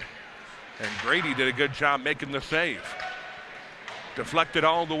shot. And Grady did a good job making the save. Deflected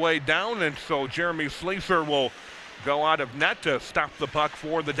all the way down, and so Jeremy Sleeser will go out of net to stop the puck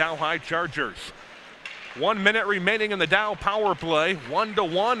for the Dow High Chargers. 1 minute remaining in the Dow power play,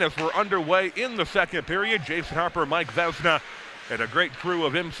 1-1 as we're underway in the second period. Jason Harper, Mike Vesna, and a great crew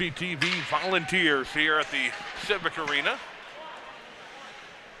of MCTV volunteers here at the Civic Arena.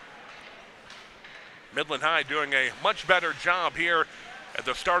 Midland High doing a much better job here at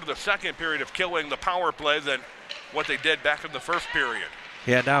the start of the second period of killing the power play than what they did back in the first period.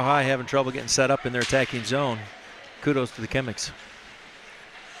 Yeah, Dow High having trouble getting set up in their attacking zone. Kudos to the Chemics.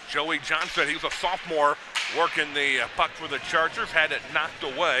 Joey Johnson, he's a sophomore, working the puck for the Chargers, had it knocked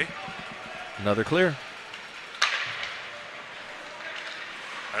away. Another clear.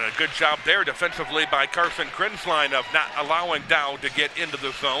 And a good job there defensively by Carson Krinsline of not allowing Dow to get into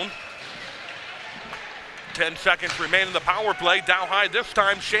the zone. 10 seconds remain in the power play. Dow High this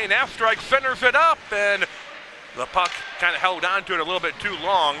time. Shane Astreich centers it up, and the puck kind of held on to it a little bit too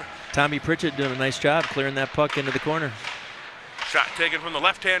long. Tommy Pritchett doing a nice job clearing that puck into the corner. Shot taken from the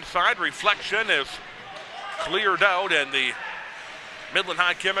left-hand side. Reflection is cleared out, and the Midland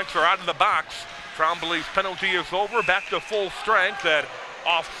High Chemics are out of the box. Trombley's penalty is over. Back to full strength, and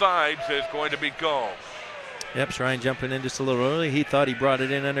offsides is going to be called. Yep, Shrine jumping in just a little early. He thought he brought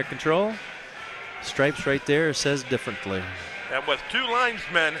it in under control. Stripes right there says differently. And with 2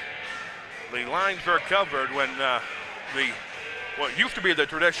 linesmen, the lines are covered when what used to be the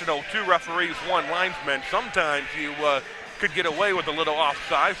traditional 2 referees, 1 linesman. Sometimes you could get away with a little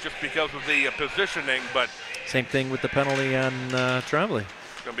offsides just because of the positioning, but same thing with the penalty on Trombley.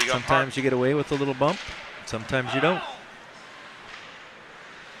 Sometimes you get away with a little bump, sometimes you don't.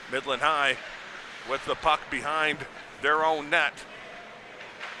 Midland High with the puck behind their own net.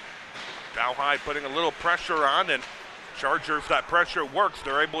 Dow High putting a little pressure on, and Chargers, that pressure works.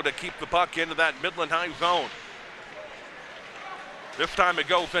 They're able to keep the puck into that Midland High zone. This time it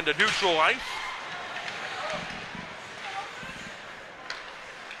goes into neutral ice.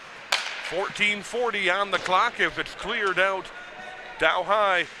 14:40 on the clock as it's cleared out. Dow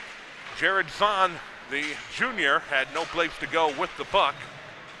High, Jared Zahn, the junior, had no place to go with the puck.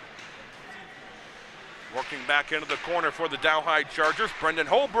 Working back into the corner for the Dow High Chargers, Brendan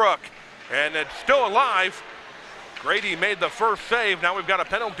Holbrook, and it's still alive. Grady made the first save. Now we've got a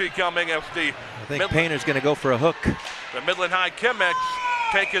penalty coming as the I think Painter's going to go for a hook. The Midland High Chemics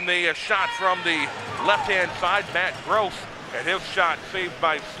taking the shot from the left-hand side. Matt Gross, and his shot saved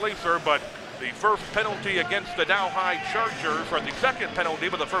by Slacer, but the first penalty against the Dow High Chargers, or the second penalty,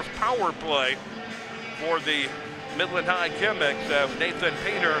 but the first power play for the Midland High Chemics as Nathan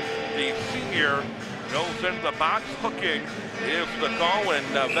Painter, the senior, goes into the box. Hooking is the call, and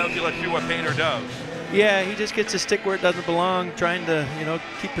Velke, let's see what Painter does. Yeah, he just gets his stick where it doesn't belong, trying to,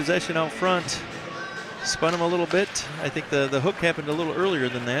 keep possession out front. Spun him a little bit. I think the hook happened a little earlier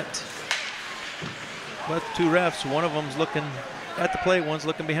than that. But 2 refs, one of them's looking at the play, one's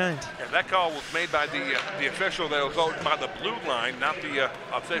looking behind. And that call was made by the official that was out by the blue line, not the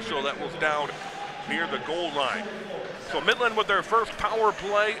official that was down near the goal line. So Midland with their first power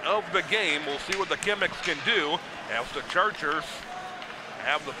play of the game. We'll see what the Chemics can do as the Chargers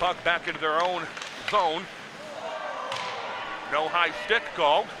have the puck back into their own zone. No high stick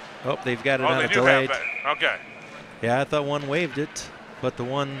called. Oh, they've got it on a delayed. Okay. Yeah, I thought one waved it, but the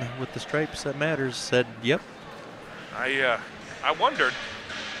one with the stripes that matters said, yep. I wondered.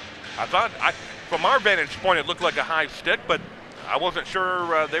 I thought, from our vantage point, it looked like a high stick, but I wasn't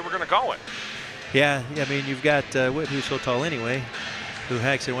sure they were going to call it. Yeah, I mean, you've got Witt, who's so tall anyway, who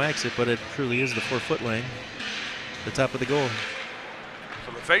hacks and whacks it, but it truly is the 4-foot lane, the top of the goal.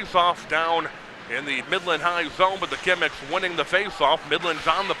 So the face-off down in the Midland High zone, but the Chemics winning the face-off. Midland's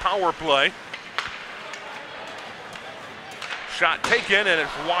on the power play. Shot taken, and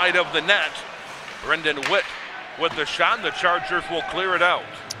it's wide of the net. Brendan Witt with the shot, and the Chargers will clear it out.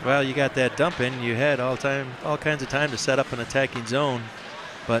 Well, you got that dump in. You had all kinds of time to set up an attacking zone,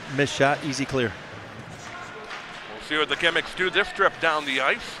 but missed shot, easy clear. We'll see what the Chemics do this trip down the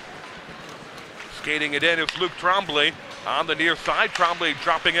ice. Skating it in is Luke Trombley on the near side. Trombley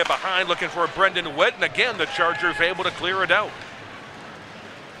dropping it behind, looking for Brendan Witt, and again the Chargers able to clear it out.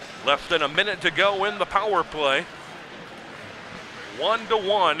 Less than a minute to go in the power play.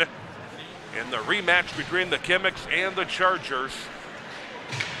 1-1 in the rematch between the Chemics and the Chargers.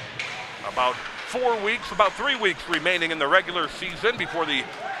 About 3 weeks remaining in the regular season before the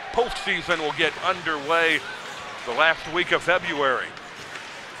postseason will get underway the last week of February.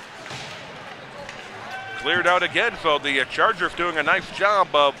 Cleared out again, so the Chargers doing a nice job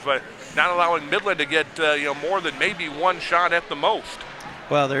of not allowing Midland to get more than maybe one shot at the most.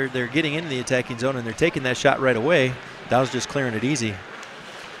 Well, they're getting into the attacking zone and they're taking that shot right away. Dow's just clearing it easy.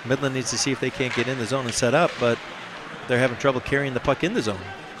 Midland needs to see if they can't get in the zone and set up, but they're having trouble carrying the puck in the zone.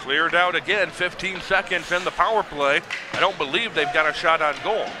 Cleared out again, 15 seconds in the power play. I don't believe they've got a shot on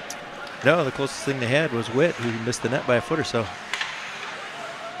goal. No, the closest thing they had was Witt, who missed the net by a foot or so.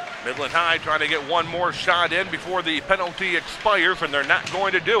 Midland High trying to get one more shot in before the penalty expires, and they're not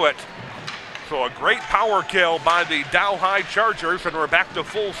going to do it. So a great power kill by the Dow High Chargers, and we're back to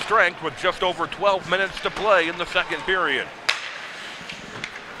full strength with just over 12 minutes to play in the second period.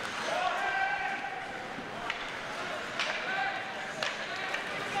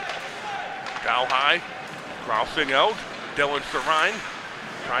 Dow High crossing out. Dylan Sarine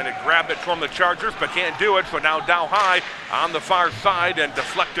trying to grab it from the Chargers, but can't do it. So now Dow High on the far side and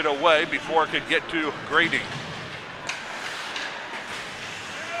deflected away before it could get to Grady.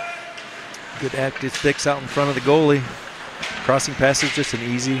 Good active sticks out in front of the goalie. Crossing passes, just an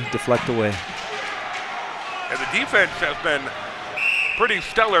easy deflect away. And the defense has been pretty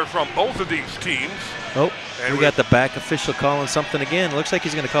stellar from both of these teams. Oh, and we got the back official calling something again. Looks like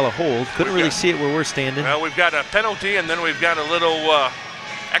he's going to call a hold. Couldn't really see it where we're standing. Well, we've got a penalty, and then we've got a little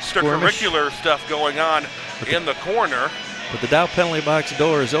extracurricular stuff going on in the corner. But the Dow penalty box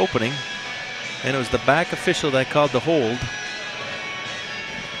door is opening, and it was the back official that called the hold.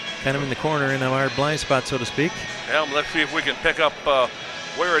 Kind of in the corner in our blind spot, so to speak. Yeah, let's see if we can pick up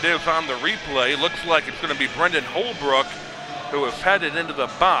where it is on the replay. Looks like it's going to be Brendan Holbrook who is headed into the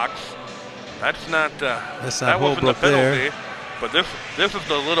box. That's not that wasn't the penalty. There. But this is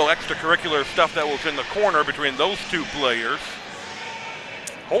the little extracurricular stuff that was in the corner between those two players.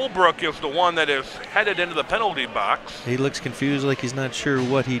 Holbrook is the one that is headed into the penalty box. He looks confused, like he's not sure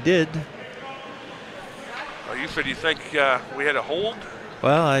what he did. You said you think we had a hold?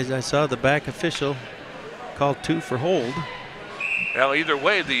 Well, I saw the back official call 2 for hold. Well, either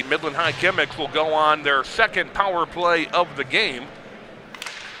way, the Midland High Chemics will go on their second power play of the game.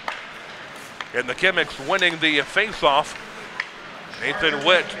 And the Chemics winning the faceoff. Nathan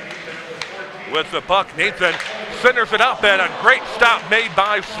Witt with the puck. Nathan centers it up, and a great stop made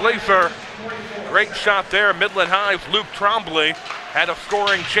by Slacer. Great shot there. Midland High's Luke Trombley had a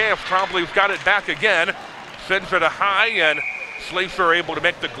scoring chance. Trombley's got it back again. Sends it a high, and Slacer able to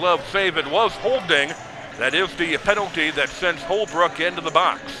make the glove save. It was holding. That is the penalty that sends Holbrook into the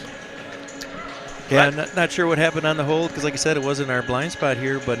box. Yeah, not sure what happened on the hold, because like I said, it wasn't our blind spot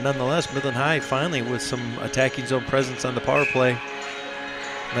here, but nonetheless, Midland High finally with some attacking zone presence on the power play.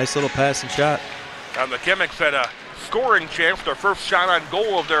 Nice little pass and shot. And the Chemics had a scoring chance, their first shot on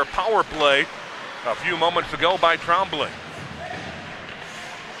goal of their power play a few moments ago by Trombley.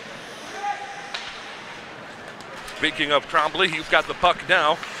 Speaking of Trombley, he's got the puck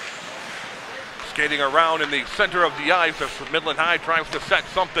now. Skating around in the center of the ice as Midland High tries to set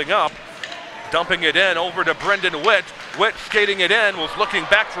something up. Dumping it in over to Brendan Witt. Witt skating it in, was looking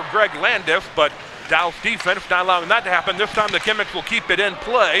back for Greg Landis, but Dow's defense not allowing that to happen. This time the Chemics will keep it in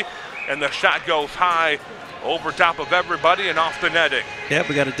play, and the shot goes high over top of everybody and off the netting. Yeah,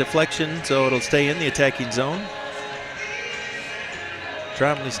 we got a deflection, so it'll stay in the attacking zone.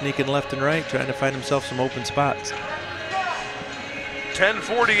 Trombley sneaking left and right, trying to find himself some open spots.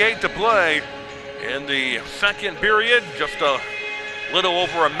 10:48 to play in the second period. Just a little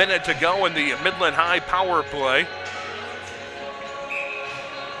over a minute to go in the Midland High power play.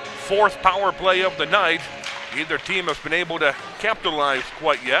 Fourth power play of the night. Neither team has been able to capitalize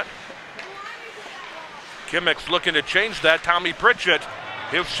quite yet. Chemics looking to change that. Tommy Pritchett,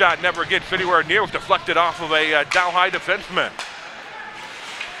 his shot never gets anywhere near. It was deflected off of a Dow High defenseman.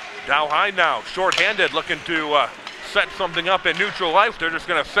 Dow High now shorthanded, looking to set something up in neutral ice. They're just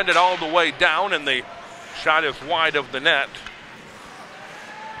going to send it all the way down, and the shot is wide of the net.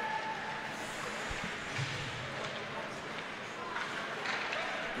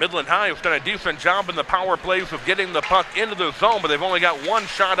 Midland High has done a decent job in the power plays of getting the puck into the zone, but they've only got one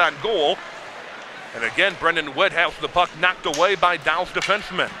shot on goal. And again, Brendan Witt has the puck knocked away by Dow's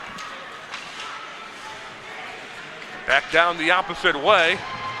defenseman. Back down the opposite way.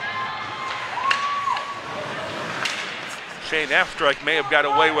 Shane Astrike may have got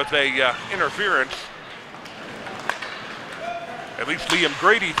away with a interference. At least Liam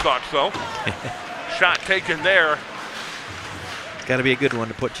Grady thought so. Shot taken there. It's got to be a good one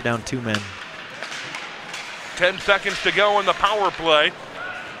to put you down 2 men. 10 seconds to go in the power play.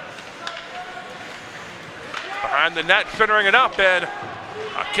 Behind the net, centering it up, and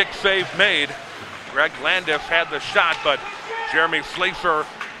a kick save made. Greg Landis had the shot, but Jeremy Slacer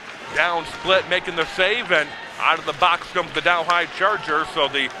down split, making the save, and out of the box comes the Dow High Chargers. So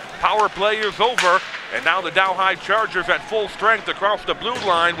the power play is over, and now the Dow High Chargers at full strength across the blue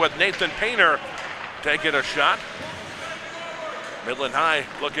line with Nathan Painter taking a shot. Midland High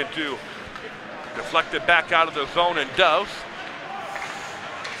looking to deflect it back out of the zone, and does.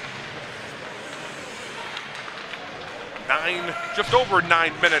 Just over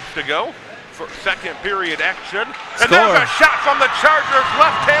 9 minutes to go for second period action. And there's a shot from the Chargers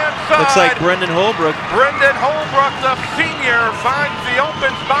left-hand side. Looks like Brendan Holbrook. Brendan Holbrook, the senior, finds the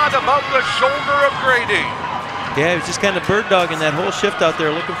open spot above the shoulder of Grady. Yeah, he was just kind of bird dogging that whole shift out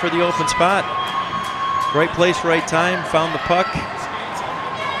there, looking for the open spot. Right place, right time, found the puck. And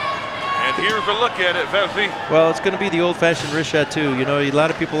here's a look at it, Vesey. Well, it's going to be the old-fashioned wrist shot, too. You know, a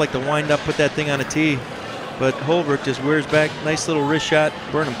lot of people like to wind up, put that thing on a tee. But Holbrook just wears back, nice little wrist shot,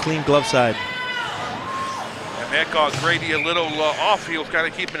 burn him clean glove side. And that caught Grady a little off. He was kind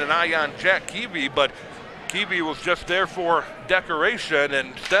of keeping an eye on Jack Keevy, but Keevy was just there for decoration. And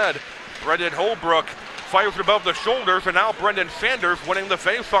instead, Brendan Holbrook fires it above the shoulders, and now Brendan Sanders winning the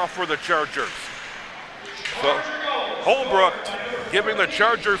faceoff for the Chargers. So Holbrook giving the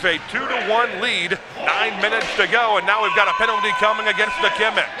Chargers a 2-1 lead. 9 minutes to go, and now we've got a penalty coming against the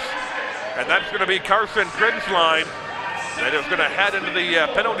Chemics. And that's going to be Carson Krinsline that is going to head into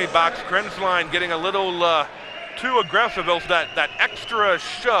the penalty box. Krinsline getting a little too aggressive. It was that extra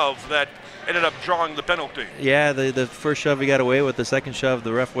shove that ended up drawing the penalty. Yeah, the first shove he got away with. The second shove,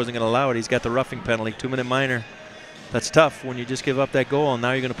 the ref wasn't going to allow it. He's got the roughing penalty, 2-minute minor. That's tough when you just give up that goal, and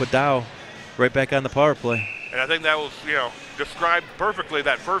now you're going to put Dow right back on the power play. And I think that was, described perfectly.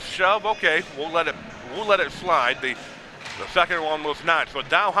 That first shove, okay, we'll let it slide. The second one was not. So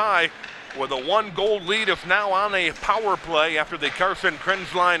Dow High, with a 1-goal lead, is now on a power play after the Carson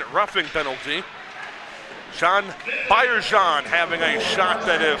Krinsline roughing penalty. Sean Bayerjean having a shot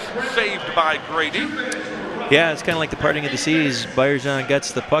that is saved by Grady. Yeah, it's kind of like the parting of the seas. Bayerjean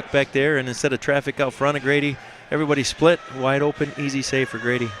gets the puck back there, and instead of traffic out front of Grady, everybody split, wide open, easy save for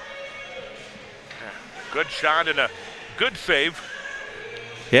Grady. Good shot and a good save.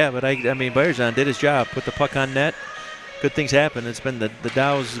 Yeah, but I mean, Bayerjean did his job, put the puck on net. Good things happen. It's been the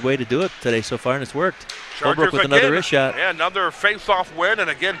Dow's way to do it today so far, and it's worked. Holbrook with another wrist shot. Yeah, another face-off win, and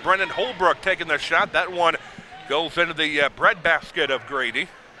again, Brendan Holbrook taking the shot. That one goes into the breadbasket of Grady.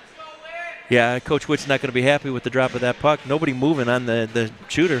 Yeah, Coach Witt's not going to be happy with the drop of that puck. Nobody moving on the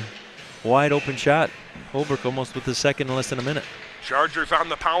shooter. Wide open shot. Holbrook almost with the second in less than a minute. Chargers on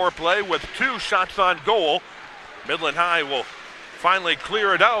the power play with 2 shots on goal. Midland High will finally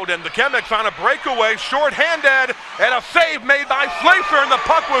clear it out, and the Chemics on a breakaway, short-handed, and a save made by Slazer, and the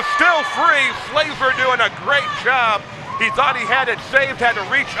puck was still free. Slazer doing a great job. He thought he had it saved, had to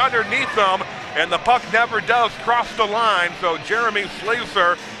reach underneath him, and the puck never does cross the line, so Jeremy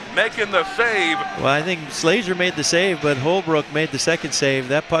Slazer making the save. Well, I think Slazer made the save, but Holbrook made the second save.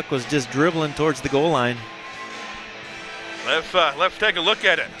 That puck was just dribbling towards the goal line. Let's take a look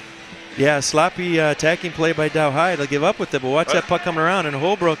at it. Yeah, sloppy attacking play by Dow High. They'll give up with it, but watch that puck coming around, and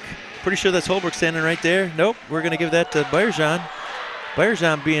Holbrook, pretty sure that's Holbrook standing right there. Nope, we're going to give that to Bayerjean.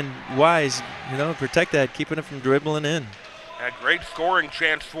 Bayerjean being wise, protect that, keeping it from dribbling in. A great scoring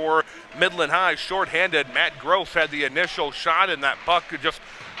chance for Midland High, short-handed. Matt Gross had the initial shot, and that puck just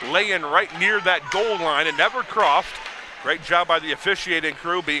laying right near that goal line and never crossed. Great job by the officiating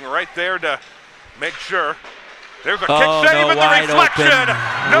crew being right there to make sure. There's a kick save and the reflection.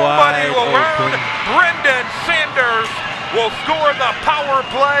 Nobody around. Brendan Sanders will score the power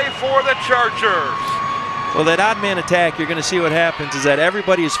play for the Chargers. Well, that odd man attack, you're going to see what happens is that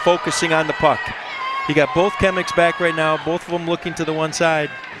everybody is focusing on the puck. You got both Chemics back right now, both of them looking to the one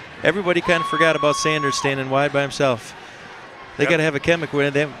side. Everybody kind of forgot about Sanders standing wide by himself. They got to have a Chemic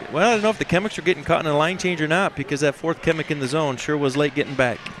with them. Well, I don't know if the Chemics are getting caught in a line change or not, because that fourth Chemic in the zone sure was late getting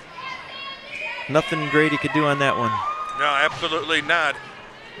back. Nothing Grady could do on that one. No, absolutely not.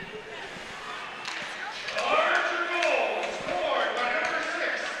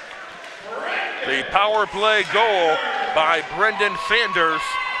 The power play goal by Brendan Sanders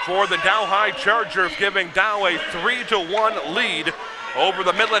for the Dow High Chargers, giving Dow a 3-1 lead over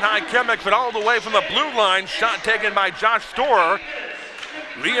the Midland High Chemics, and all the way from the blue line, shot taken by Josh Storer.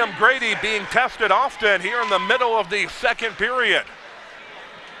 Liam Grady being tested often here in the middle of the second period.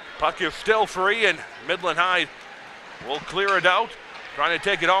 Puck is still free, and Midland High will clear it out. Trying to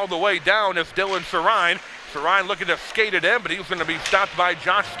take it all the way down is Dylan Sarine. Sarine looking to skate it in, but he's going to be stopped by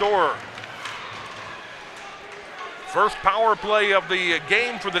Josh Storer. First power play of the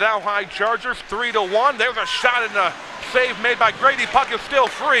game for the Dow High Chargers, 3-1. There's a shot and a save made by Grady. Puck is still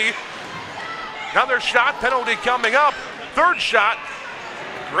free. Another shot, penalty coming up. Third shot,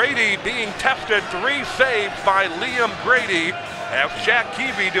 Grady being tested. 3 saves by Liam Grady, as Jack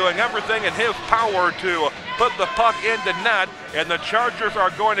Keevy doing everything in his power to put the puck into net, and the Chargers are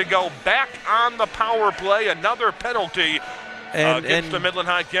going to go back on the power play. Another penalty against the Midland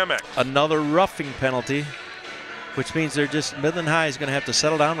High Chemics. Another roughing penalty, which means Midland High is going to have to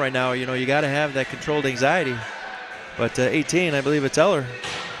settle down right now. You got to have that controlled anxiety. But 18, I believe it's Eller.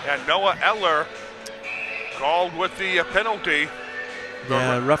 And Noah Eller called with the penalty.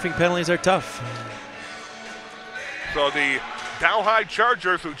 Yeah, roughing penalties are tough. So the Dow High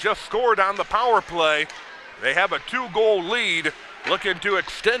Chargers, who just scored on the power play, they have a 2-goal lead, looking to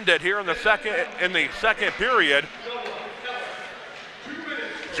extend it here in the second period.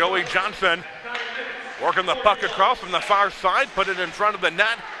 Joey Johnson working the puck across from the far side, put it in front of the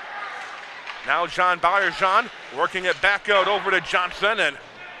net. Now Jean Bayerjean working it back out over to Johnson and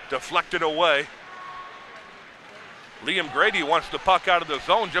deflected away. Liam Grady wants the puck out of the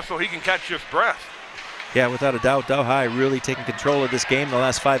zone just so he can catch his breath. Yeah, without a doubt, Dow High really taking control of this game in the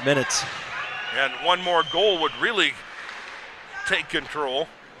last 5 minutes. And one more goal would really take control.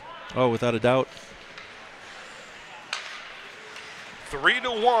 Oh, without a doubt.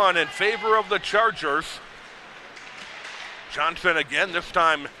 3-1 in favor of the Chargers. Johnson again, this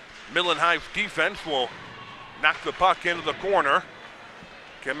time Midland High's defense will knock the puck into the corner.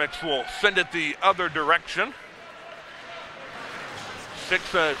 Chemics will send it the other direction.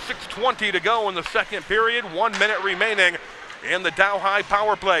 6:20 to go in the second period. 1 minute remaining in the Dow High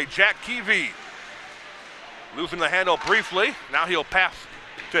power play. Jack Keevy losing the handle briefly. Now he'll pass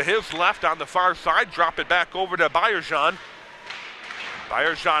to his left on the far side. Drop it back over to Bayerjan.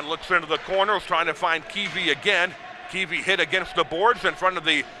 Bayerjan looks into the corners, trying to find Keevy again. Keevy hit against the boards in front of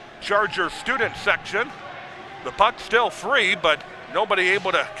the Chargers student section. The puck still free, but nobody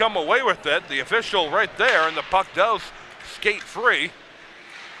able to come away with it. The official right there, and the puck does skate free.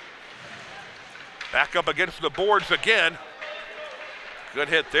 Back up against the boards again. Good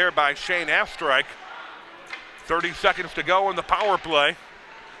hit there by Shane Astrike. 30 seconds to go in the power play.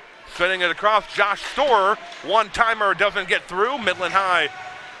 Sending it across, Josh Storer. One-timer doesn't get through. Midland High.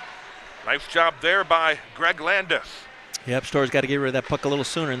 Nice job there by Greg Landis. Yep, Storer's got to get rid of that puck a little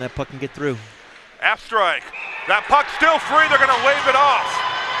sooner, and that puck can get through. Astrike. That puck still free. They're going to wave it off.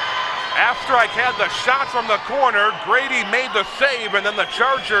 Astrike had the shot from the corner. Grady made the save, and then the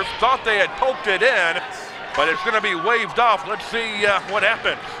Chargers thought they had poked it in, but it's going to be waved off. Let's see what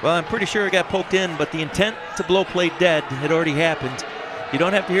happens. Well, I'm pretty sure it got poked in, but the intent to blow play dead had already happened. You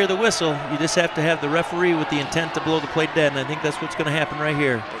don't have to hear the whistle. You just have to have the referee with the intent to blow the play dead, and I think that's what's going to happen right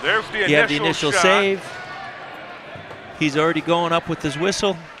here. Well, there's the you have the initial shot. save. He's already going up with his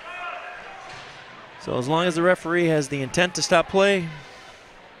whistle. So as long as the referee has the intent to stop play,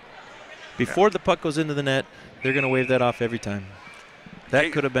 before the puck goes into the net, they're going to wave that off every time.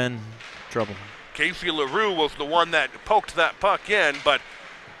 That could have been trouble. Casey LaRue was the one that poked that puck in, but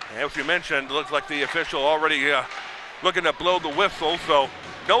as you mentioned, it looks like the official already looking to blow the whistle, so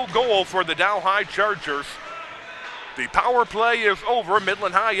no goal for the Dow High Chargers. The power play is over.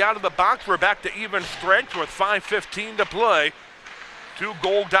 Midland High out of the box. We're back to even strength with 5:15 to play.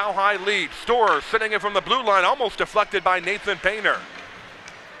 2-goal Dow High lead. Storer sending it from the blue line, almost deflected by Nathan Painter.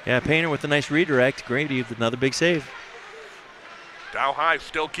 Yeah, Painter with a nice redirect. Grady with another big save. Dow High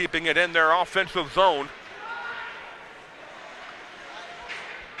still keeping it in their offensive zone.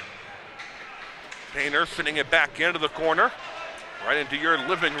 Painter sending it back into the corner, right into your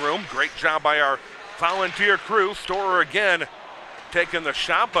living room. Great job by our volunteer crew. Storer again taking the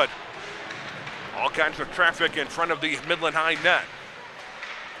shot, but all kinds of traffic in front of the Midland High net.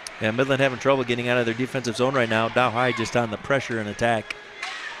 Yeah, Midland having trouble getting out of their defensive zone right now. Dow High just on the pressure and attack.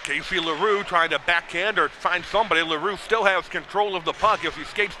 Casey LaRue trying to backhand or find somebody. LaRue still has control of the puck as he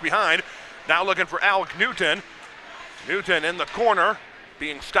skates behind. Now looking for Alec Newton. Newton in the corner,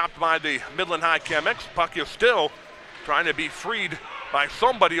 being stopped by the Midland High Chemics. Puck is still trying to be freed by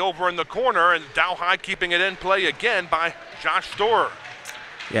somebody over in the corner, and Dow High keeping it in play again by Josh Storer.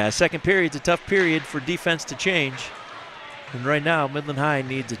 Yeah, second period's a tough period for defense to change. And right now, Midland High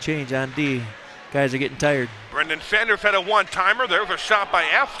needs a change on D. Guys are getting tired. Brendan Sanders had a one-timer. There's a shot by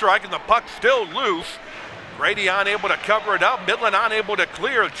Astrike, and the puck still loose. Grady unable to cover it up. Midland unable to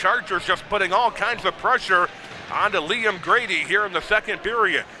clear. The Chargers just putting all kinds of pressure onto Liam Grady here in the second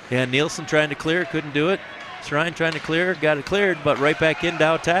period. Yeah, Nielsen trying to clear, couldn't do it. Shrine trying to clear, got it cleared, but right back in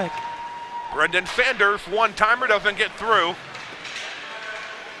Dow attack. Brendan Sanders, one-timer, doesn't get through.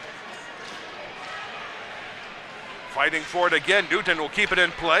 Fighting for it again. Newton will keep it in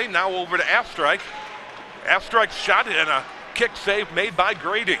play. Now over to Astrike. Astrike's shot and a kick save made by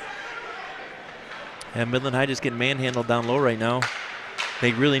Grady. And Midland High just getting manhandled down low right now.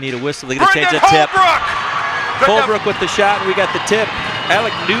 They really need a whistle. They got to change the tip. Holbrook with the shot. We got the tip.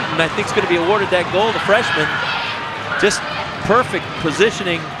 Alec Newton, I think, is going to be awarded that goal. The freshman, just perfect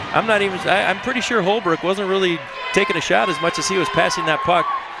positioning. I'm pretty sure Holbrook wasn't really taking a shot as much as he was passing that puck.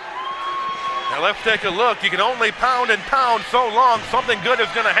 Now let's take a look. You can only pound and pound so long. Something good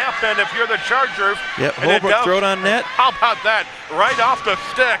is going to happen if you're the Chargers. Yep, Holbrook throw it on net. How about that? Right off the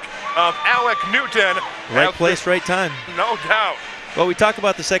stick of Alec Newton. Right place, right time. No doubt. Well, we talk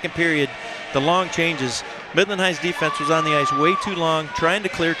about the second period, the long changes. Midland High's defense was on the ice way too long, trying to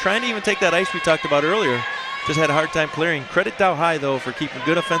clear, trying to even take that ice we talked about earlier. Just had a hard time clearing. Credit Dow High, though, for keeping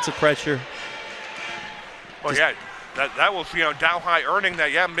good offensive pressure. Well, yeah. That was, Dow High earning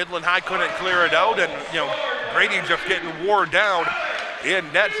that. Yeah, Midland High couldn't clear it out, and, Grady just getting wore down in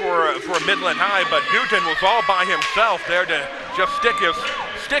net for Midland High, but Newton was all by himself there to just stick his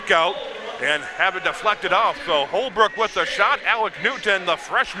stick out and have it deflected off. So Holbrook with the shot. Alec Newton, the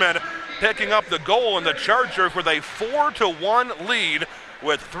freshman, picking up the goal, and the Chargers with a 4-1 lead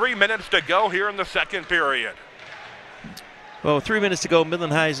with 3 minutes to go here in the second period. Well, 3 minutes to go.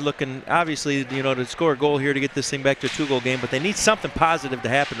 Midland High is looking, obviously, you know, to score a goal here to get this thing back to a 2-goal game, but they need something positive to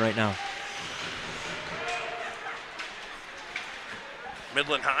happen right now.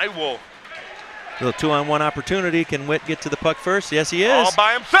 Midland High will. Little 2-on-1 opportunity. Can Witt get to the puck first? Yes, he is. All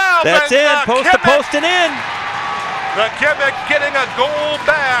by himself. That's in. Post to post and in. The Chemics getting a goal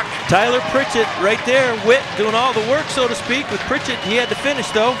back. Tyler Pritchett right there. Witt doing all the work, so to speak. With Pritchett, he had to finish,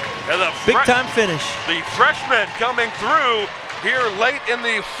 though. Big-time finish. The freshman coming through here late in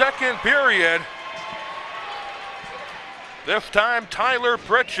the second period. This time, Tyler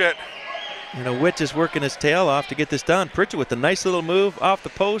Pritchett. You know, Witt just working his tail off to get this done. Pritchett with a nice little move off the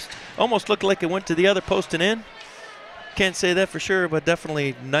post. Almost looked like it went to the other post and in. Can't say that for sure, but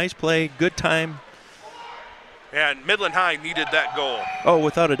definitely nice play, good time. And Midland High needed that goal. Oh,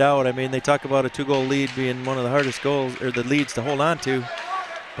 without a doubt. I mean, they talk about a 2-goal lead being one of the hardest goals, or the leads to hold on to.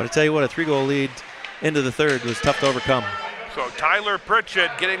 But I tell you what, a 3-goal lead into the third was tough to overcome. So Tyler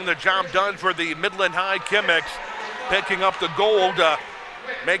Pritchett getting the job done for the Midland High Chemics, picking up the goal to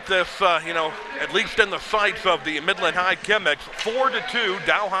make this, you know, at least in the sights of the Midland High Chemics. 4-2,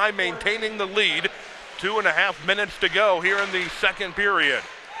 Dow High maintaining the lead. 2.5 minutes to go here in the second period.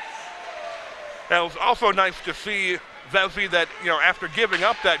 It was also nice to see, Vesey, that, you know, after giving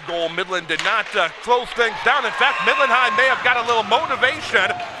up that goal, Midland did not close things down. In fact, Midland High may have got a little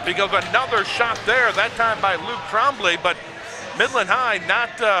motivation because another shot there, that time by Luke Trombley, but Midland High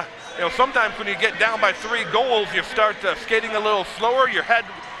not, you know, sometimes when you get down by 3 goals, you start skating a little slower, your head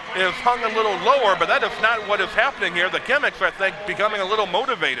is hung a little lower, but that is not what is happening here. The Chemics, I think, becoming a little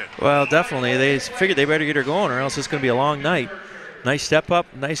motivated. Well, definitely. They figured they better get her going or else it's going to be a long night. Nice step up,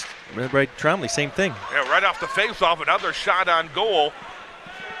 nice, right, Trombley, same thing. Yeah, right off the face-off, another shot on goal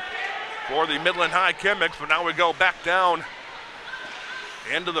for the Midland High Chemics, but now we go back down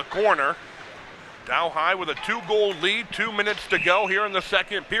into the corner. Dow High with a 2-goal lead, 2 minutes to go here in the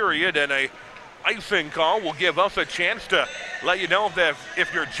second period, and a icing call will give us a chance to let you know that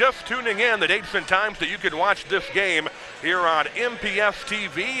if you're just tuning in, the dates and times that you can watch this game here on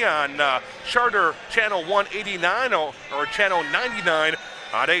MPS-TV on Charter Channel 189 or Channel 99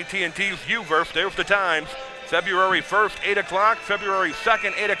 on AT&T's UVerse. There's the times. February 1st, 8 o'clock, February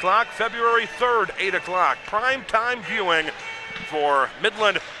 2nd, 8 o'clock, February 3rd, 8 o'clock. Prime time viewing for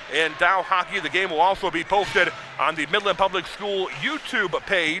Midland and Dow Hockey. The game will also be posted on the Midland Public School YouTube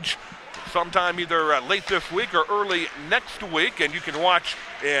page sometime either late this week or early next week, and you can watch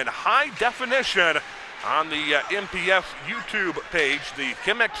in high definition on the MPS YouTube page. The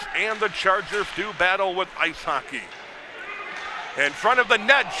Chemics and the Chargers do battle with ice hockey. In front of the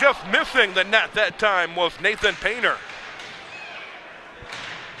net, just missing the net that time, was Nathan Painter.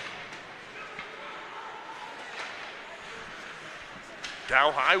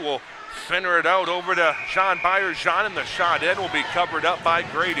 Dow High will center it out over to Jean Byers-Jean, and the shot in will be covered up by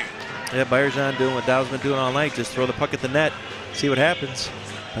Grady. Yeah, Byers-Jean doing what Dow's been doing all night. Just throw the puck at the net, see what happens.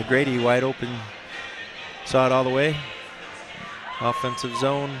 Grady wide open, saw it all the way. Offensive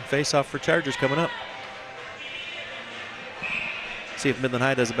zone face-off for Chargers coming up. See if Midland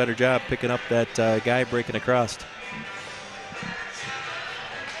High does a better job picking up that guy breaking across.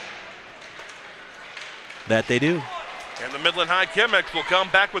 That they do. And the Midland High Chemics will come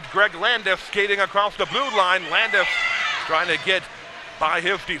back with Greg Landis skating across the blue line. Landis trying to get by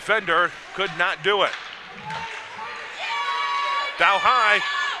his defender, could not do it. Dow High,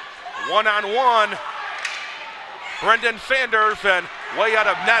 one-on-one. Brendan Sanders, and way out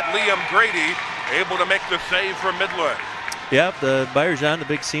of net, Liam Grady, able to make the save for Midland. Yep, the Byers-Jean, the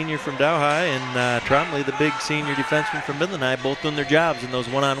big senior from Dow High, and Trombley, the big senior defenseman from Midland High, both doing their jobs in those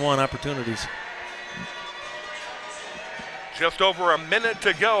one-on-one opportunities. Just over a minute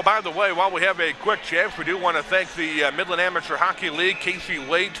to go. By the way, while we have a quick chance, we do want to thank the Midland Amateur Hockey League, Casey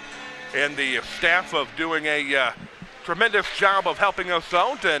Waite, and the staff of doing a tremendous job of helping us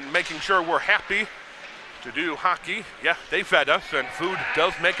out and making sure we're happy to do hockey. Yeah, they fed us, and food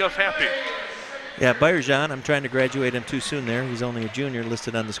does make us happy. Yeah, Byers-Jean, I'm trying to graduate him too soon there. He's only a junior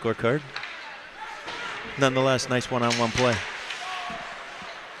listed on the scorecard. Nonetheless, nice one-on-one play.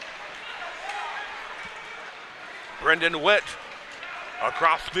 Brendan Witt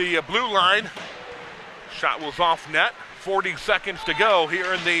across the blue line. Shot was off net. 40 seconds to go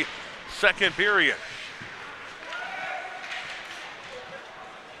here in the second period.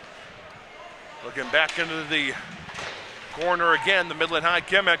 Looking back into the corner again, the Midland High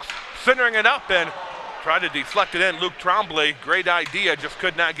Chemics centering it up and try to deflect it in. Luke Trombley, great idea, just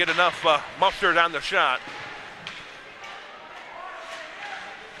could not get enough mustard on the shot.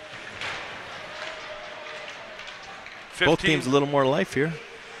 Both teams a little more life here.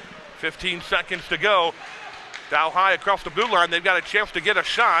 15 seconds to go. Dow High across the blue line. They've got a chance to get a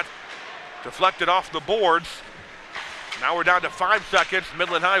shot. Deflected off the boards. Now we're down to 5 seconds.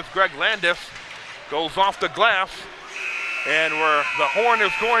 Midland High's Greg Landis goes off the glass. And where the horn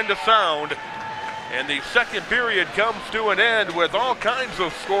is going to sound. And the second period comes to an end with all kinds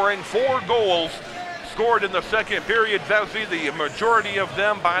of scoring. 4 goals scored in the second period. Vesey, the majority of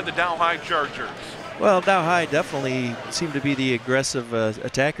them by the Dow High Chargers. Well, Dow High definitely seemed to be the aggressive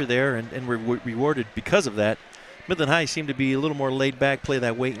attacker there and were rewarded because of that. Midland High seemed to be a little more laid back, play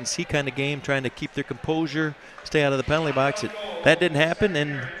that wait and see kind of game, trying to keep their composure, stay out of the penalty box. That didn't happen,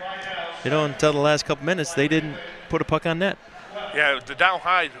 and until the last couple minutes, they didn't put a puck on net. Yeah, the Dow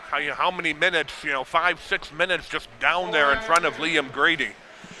High, how many minutes, 5-6 minutes just down there in front of Liam Grady.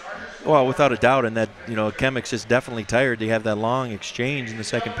 Well, without a doubt, and that, Chemics is definitely tired. They have that long exchange in the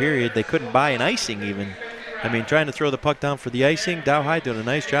second period. They couldn't buy an icing even. I mean, trying to throw the puck down for the icing, Dow High did a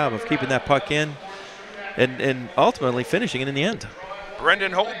nice job of keeping that puck in and ultimately finishing it in the end.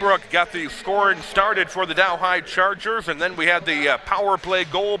 Brendan Holbrook got the scoring started for the Dow High Chargers, and then we had the power play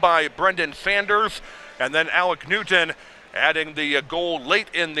goal by Brendan Sanders, and then Alec Newton adding the goal late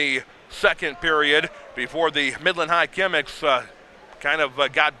in the second period before the Midland High Chemics kind of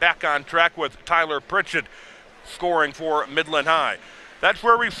got back on track with Tyler Pritchett scoring for Midland High. That's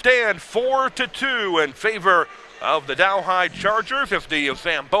where we stand, 4-2 in favor of the Dow High Chargers as the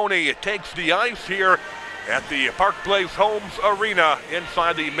Zamboni takes the ice here at the Park Place Homes Arena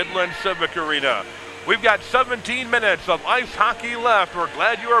inside the Midland Civic Arena. We've got 17 minutes of ice hockey left. We're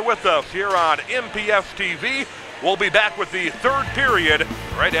glad you are with us here on MPS-TV. We'll be back with the third period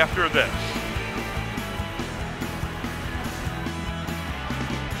right after this.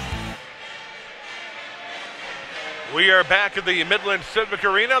 We are back at the Midland Civic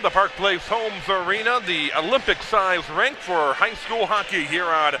Arena, the Park Place Homes Arena, the Olympic-sized rink for high school hockey here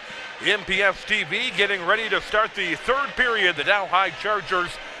on MPS-TV. Getting ready to start the third period, the Dow High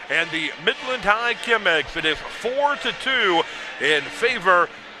Chargers and the Midland High Chemics. It is 4-2 in favor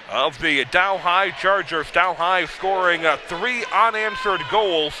of the Dow High Chargers. Dow High scoring 3 unanswered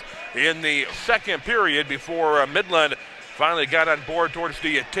goals in the second period before Midland finally got on board towards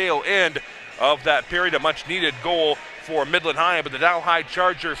the tail end of that period. A much needed goal for Midland High, but the Dow High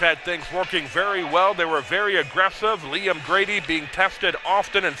Chargers had things working very well. They were very aggressive. Liam Grady being tested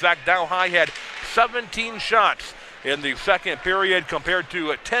often. In fact, Dow High had 17 shots in the second period compared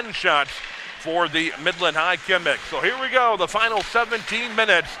to 10 shots for the Midland High Chemics. So here we go, the final 17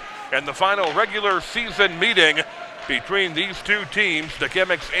 minutes and the final regular season meeting between these two teams, the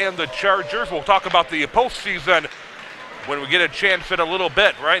Chemics and the Chargers. We'll talk about the postseason when we get a chance in a little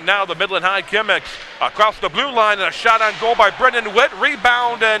bit. Right now, the Midland High Chemics across the blue line, and a shot on goal by Brendan Witt.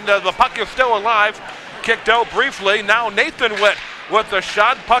 Rebound, and the puck is still alive. Kicked out briefly. Now Nathan Witt with the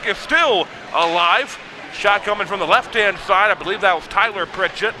shot. Puck is still alive. Shot coming from the left-hand side. I believe that was Tyler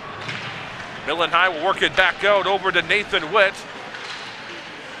Pritchett. Midland High will work it back out over to Nathan Witt.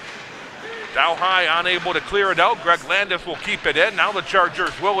 Dow High unable to clear it out. Greg Landis will keep it in. Now the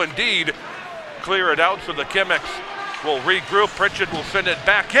Chargers will indeed clear it out, so the Chemics will regroup. Pritchett will send it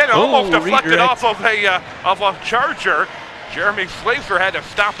back in. Almost deflected off of a Charger. Jeremy Slazer had to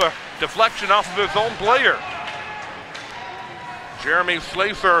stop a deflection off of his own player. Jeremy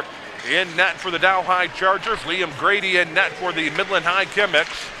Slazer in net for the Dow High Chargers. Liam Grady in net for the Midland High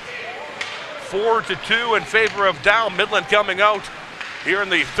Chemics. 4-2 in favor of Dow. Midland coming out here in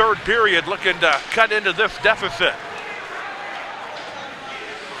the third period, looking to cut into this deficit.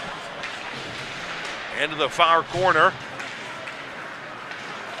 Into the far corner.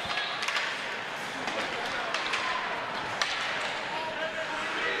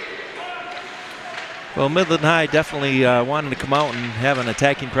 Well, Midland High definitely wanted to come out and have an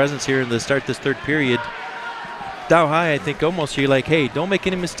attacking presence here in the start this third period. Dow High, I think almost you're like, hey, don't make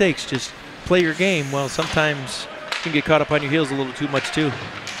any mistakes, just play your game. Well, sometimes you can get caught up on your heels a little too much too.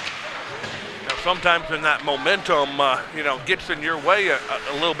 Sometimes when that momentum, gets in your way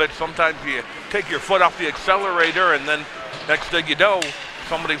a little bit, sometimes you take your foot off the accelerator, and then next thing you know,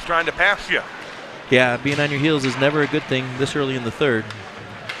 somebody's trying to pass you. Yeah, being on your heels is never a good thing this early in the third.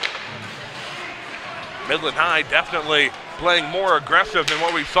 Midland High definitely playing more aggressive than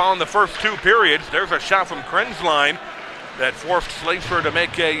what we saw in the first two periods. There's a shot from Kren's line that forced Slafer to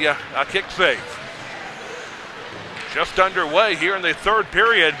make a kick save. Just underway here in the third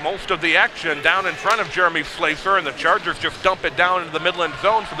period. Most of the action down in front of Jeremy Slacer, and the Chargers just dump it down into the Midland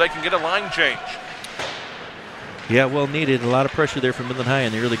zone so they can get a line change. Yeah, well needed. A lot of pressure there from Midland High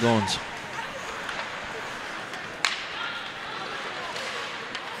in the early goings.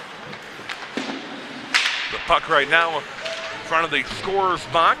 The puck right now in front of the scorer's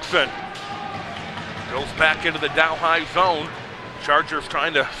box, and Goes back into the Dow High zone. Chargers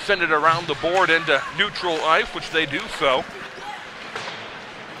trying to send it around the board into neutral ice, which they do so.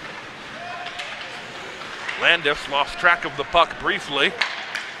 Landis lost track of the puck briefly.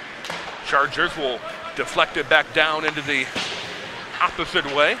 Chargers will deflect it back down into the opposite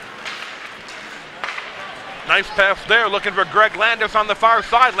way. Nice pass there, looking for Greg Landis on the far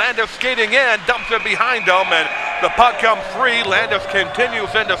side. Landis skating in, dumps it behind him, and the puck comes free. Landis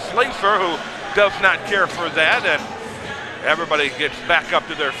continues into Slacer, who does not care for that, and everybody gets back up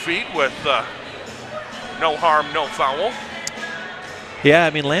to their feet with no harm, no foul. Yeah,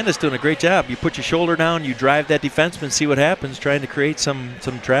 I mean, Landis doing a great job. You put your shoulder down, you drive that defenseman, see what happens, trying to create some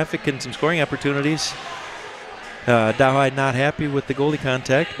traffic and some scoring opportunities. Dow High not happy with the goalie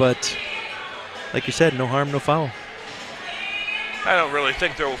contact, but like you said, no harm, no foul. I don't really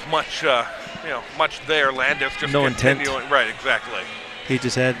think there was much, much there. Landis just no intent. Right, exactly. He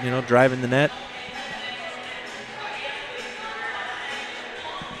just had, driving the net.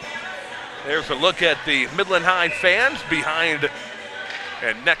 There's a look at the Midland High fans behind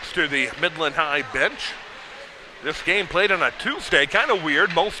and next to the Midland High bench. This game played on a Tuesday, kind of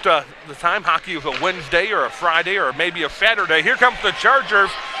weird. Most of the time, hockey is a Wednesday or a Friday or maybe a Saturday. Here comes the Chargers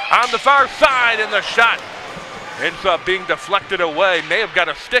on the far side, and the shot ends up being deflected away. May have got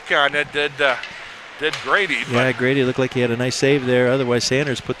a stick on it, did Grady. Yeah, Grady looked like he had a nice save there. Otherwise,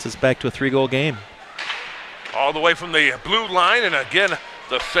 Sanders puts us back to a 3-goal game. All the way from the blue line, and again,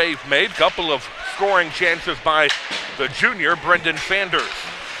 the save made. Couple of scoring chances by the junior, Brendan Sanders.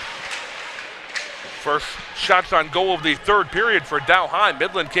 First shots on goal of the third period for Dow High.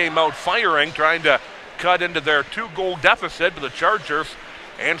 Midland came out firing, trying to cut into their 2-goal deficit, but the Chargers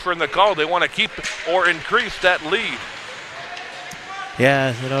answering the call. They want to keep or increase that lead.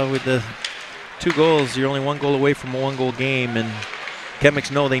 Yeah, with the 2 goals, you're only 1 goal away from a 1-goal game, and Chemics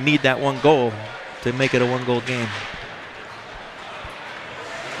know they need that 1 goal to make it a 1-goal game.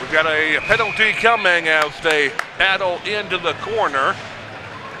 We've got a penalty coming as they battle into the corner.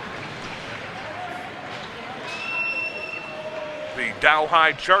 The Dow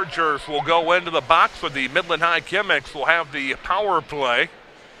High Chargers will go into the box, but the Midland High Chemics will have the power play.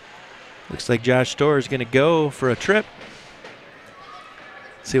 Looks like Josh Storr is going to go for a trip.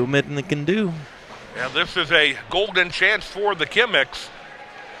 See what Midland can do. Yeah, this is a golden chance for the Chemics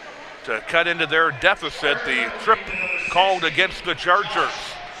to cut into their deficit. The trip called against the Chargers.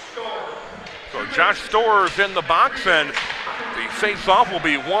 So Josh Storr is in the box, and the face-off will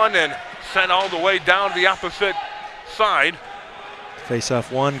be won and sent all the way down the opposite side.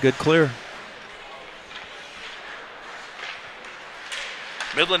 Face-off won, good clear.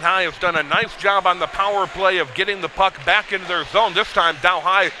 Midland High has done a nice job on the power play of getting the puck back into their zone. This time Dow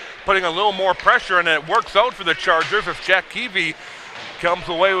High putting a little more pressure, and it works out for the Chargers as Jack Keevy comes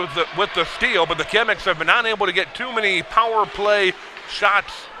away with the steal, but the Chemics have been unable to get too many power play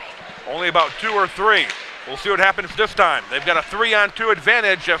shots, only about 2 or 3. We'll see what happens this time. They've got a 3-on-2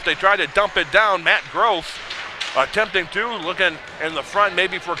 advantage as they try to dump it down. Matt Gross attempting to, looking in the front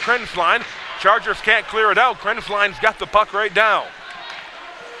maybe for Krensline. Chargers can't clear it out. Krensline's got the puck right down.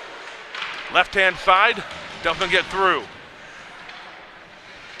 Left-hand side, doesn't get through.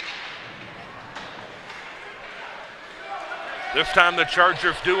 This time the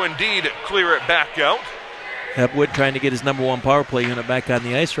Chargers do indeed clear it back out. Hepwood trying to get his #1 power play unit back on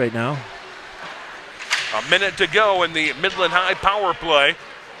the ice right now. A minute to go in the Midland High power play.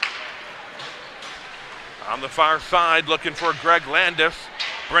 On the far side, looking for Greg Landis.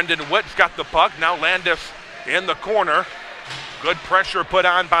 Brendan Witt's got the puck. Now Landis in the corner. Good pressure put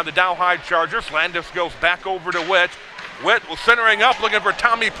on by the Dow High Chargers. Landis goes back over to Witt. Witt was centering up, looking for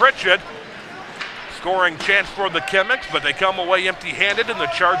Tommy Pritchett. Scoring chance for the Chemics, but they come away empty-handed, and the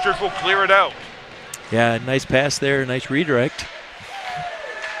Chargers will clear it out. Yeah, nice pass there, nice redirect.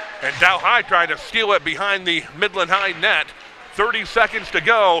 And Dow High trying to steal it behind the Midland High net. 30 seconds to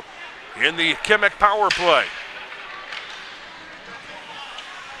go in the Chemic power play.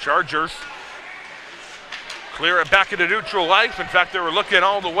 Chargers clear it back into neutral ice. In fact, they were looking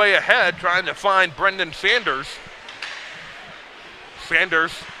all the way ahead, trying to find Brendan Sanders.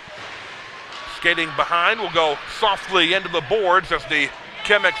 Sanders skating behind will go softly into the boards as the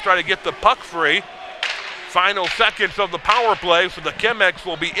Chemics try to get the puck free. Final seconds of the power play, so the Chemics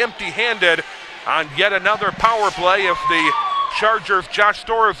will be empty-handed on yet another power play as the Chargers' Josh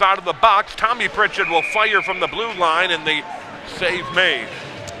Storr is out of the box. Tommy Pritchett will fire from the blue line, and the save made.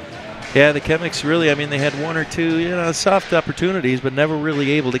 Yeah, the Chemics really, I mean, they had 1 or 2, soft opportunities, but never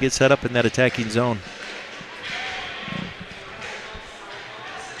really able to get set up in that attacking zone.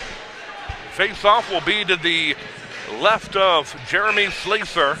 Face-off will be to the left of Jeremy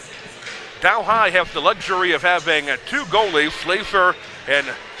Slacer. Dow High has the luxury of having two goalies, Slazer and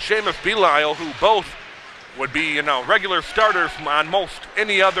Seamus Belisle, who both would be, regular starters on most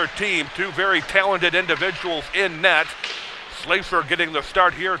any other team. Two very talented individuals in net. Slazer getting the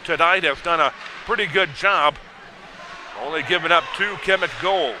start here tonight has done a pretty good job, only giving up 2 Chemic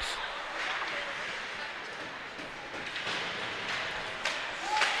goals.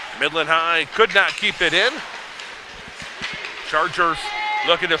 Midland High could not keep it in. Chargers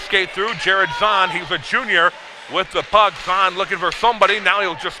looking to skate through. Jared Zahn, he's a junior with the puck. Zahn looking for somebody. Now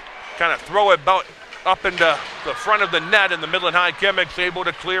he'll just kind of throw it up into the front of the net, and the Midland High Chemics able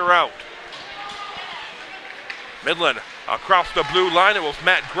to clear out. Midland across the blue line. It was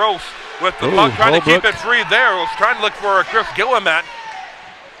Matt Gross with the puck, trying to keep it free there. Was trying to look for Chris Guillemette.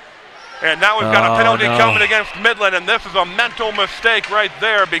 And now we've got a penalty coming against Midland, and this is a mental mistake right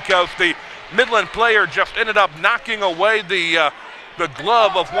there because the Midland player just ended up knocking away the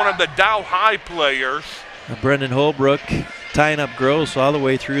glove of one of the Dow High players. Brendan Holbrook tying up Gross all the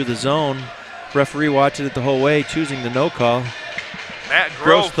way through the zone. Referee watching it the whole way, choosing the no call. Matt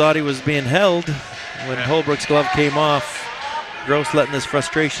Gross thought he was being held when Holbrook's glove came off. Gross letting his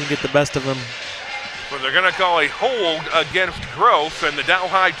frustration get the best of him. So they're going to call a hold against Gross, and the Dow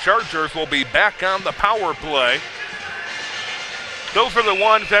High Chargers will be back on the power play. Those are the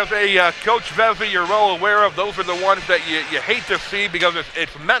ones, as a Coach Vesey, you're well aware of, those are the ones that you hate to see because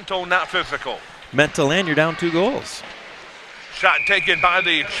it's mental, not physical. Mental, and you're down 2 goals. Shot taken by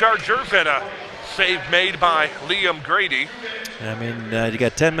the Chargers and a save made by Liam Grady. I mean, you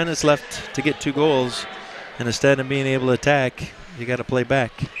got 10 minutes left to get 2 goals, and instead of being able to attack, you got to play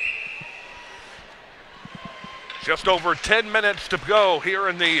back. Just over 10 minutes to go here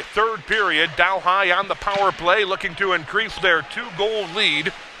in the third period. Dow High on the power play, looking to increase their 2-goal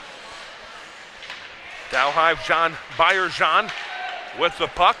lead. Dow High, John Byerjean with the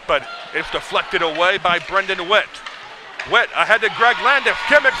puck, but it's deflected away by Brendan Witt. Witt ahead to Greg Landis.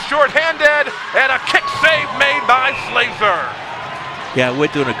 Chemics short-handed, and a kick save made by Slazer. Yeah,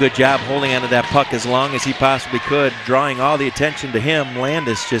 Witt doing a good job holding onto that puck as long as he possibly could, drawing all the attention to him.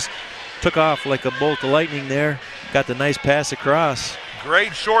 Landis just took off like a bolt of lightning there. Got the nice pass across.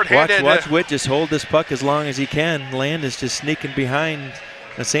 Great short-handed. Watch Witt just hold this puck as long as he can. Landis just sneaking behind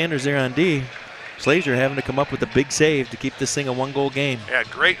Sanders there on D. Slazer having to come up with a big save to keep this thing a 1-goal game. Yeah,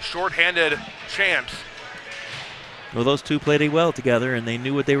 great short-handed chance. Well, those two played well together, and they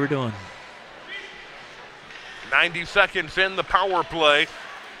knew what they were doing. 90 seconds in the power play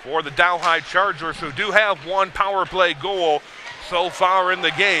for the Dow High Chargers, who do have 1 power play goal so far in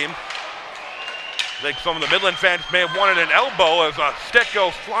the game. I think some of the Midland fans may have wanted an elbow as a stick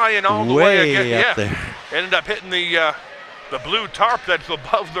goes flying all the way again. Up there. Ended up hitting the blue tarp that's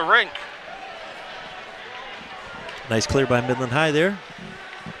above the rink. Nice clear by Midland High there.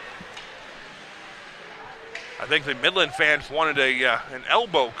 I think the Midland fans wanted an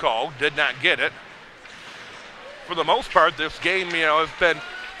elbow call, did not get it. For the most part, this game, has been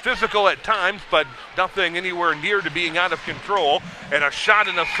physical at times, but nothing anywhere near to being out of control. And a shot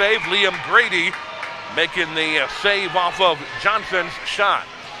and a save, Liam Grady making the save off of Johnson's shot.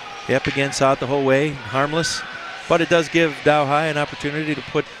 Yep, again, saw it the whole way, harmless. But it does give Dow High an opportunity to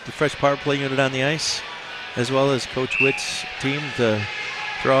put the fresh power play unit on the ice, as well as Coach Witt's team to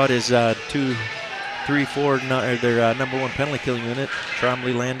throw out his 2, 3, 4, their number 1 penalty kill unit,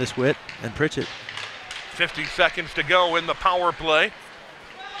 Trombley, Landis, Witt, and Pritchett. 50 seconds to go in the power play.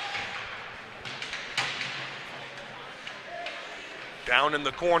 Down in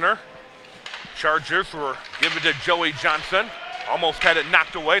the corner. Chargers were given to Joey Johnson. Almost had it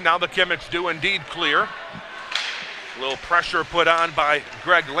knocked away. Now the Chemics do indeed clear. A little pressure put on by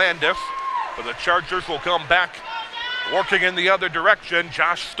Greg Landis, but the Chargers will come back working in the other direction.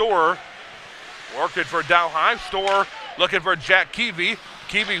 Josh Storer working for Dow High. Storer looking for Jack Keevy.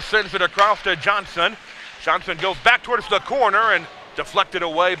 Keevy sends it across to Johnson. Johnson goes back towards the corner and deflected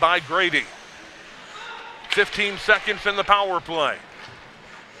away by Grady. 15 seconds in the power play.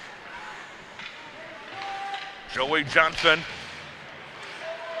 Joey Johnson.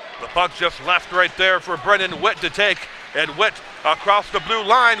 The puck just left right there for Brendan Witt to take, and Witt across the blue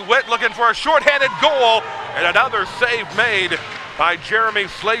line. Witt looking for a shorthanded goal, and another save made by Jeremy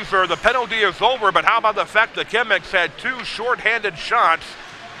Slazer. The penalty is over, but how about the fact the Chemics had 2 shorthanded shots?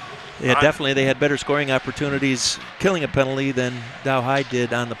 Yeah, definitely they had better scoring opportunities killing a penalty than Dow High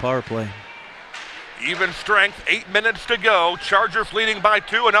did on the power play. Even strength, 8 minutes to go. Chargers leading by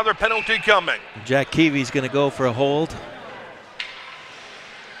 2, another penalty coming. Jack Keevy's going to go for a hold.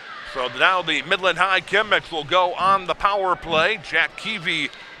 So now the Midland High Chemics will go on the power play. Jack Keevy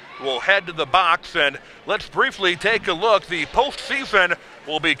will head to the box, and let's briefly take a look. The postseason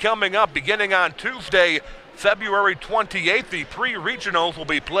will be coming up beginning on Tuesday, February 28th. The pre-regionals will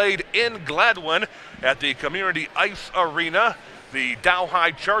be played in Gladwin at the Community Ice Arena. The Dow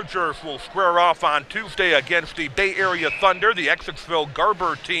High Chargers will square off on Tuesday against the Bay Area Thunder, the Essexville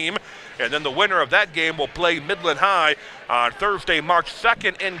Garber team. And then the winner of that game will play Midland High on Thursday, March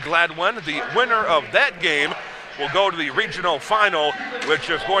 2nd in Gladwin. The winner of that game will go to the regional final, which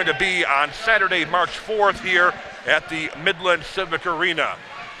is going to be on Saturday, March 4th here at the Midland Civic Arena.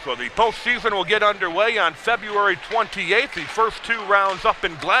 So the postseason will get underway on February 28th. The first 2 rounds up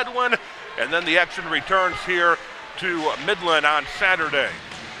in Gladwin, and then the action returns here to Midland on Saturday.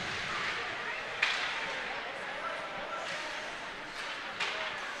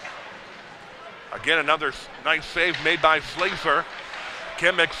 Again, another nice save made by Slazer.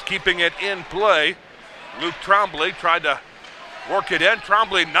 Chemics keeping it in play. Luke Trombley tried to work it in.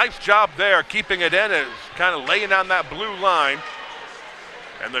 Trombley, nice job there, keeping it in, is kind of laying on that blue line.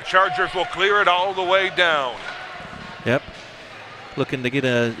 And the Chargers will clear it all the way down. Yep. Looking to get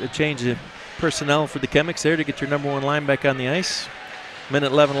a change of personnel for the Chemics there to get your number 1 line back on the ice.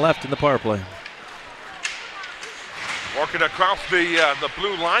 Minute 11 left in the power play. Working across the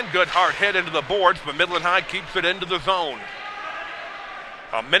blue line. Good hard hit into the boards, but Midland High keeps it into the zone.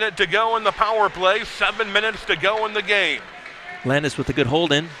 A minute to go in the power play. 7 minutes to go in the game. Landis with a good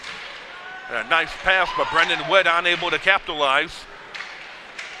hold in. And a nice pass, but Brendan Witt unable to capitalize.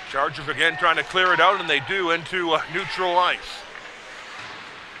 Chargers again trying to clear it out, and they do into neutral ice.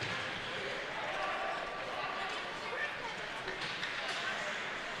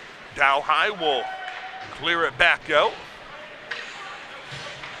 Dow High will clear it back out.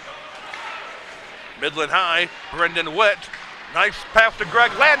 Midland High, Brendan Witt. Nice pass to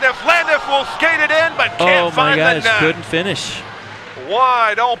Greg Landis. Landis will skate it in, but can't find the net. Oh my gosh, couldn't finish.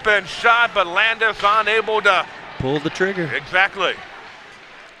 Wide open shot, but Landis unable to pull the trigger. Exactly.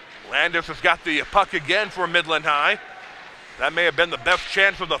 Landis has got the puck again for Midland High. That may have been the best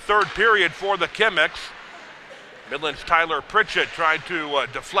chance of the third period for the Chemics. Midland's Tyler Pritchett tried to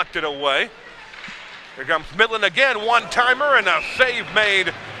deflect it away. Here comes Midland again, one-timer, and a save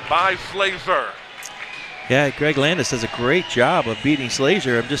made by Slazer. Yeah, Greg Landis does a great job of beating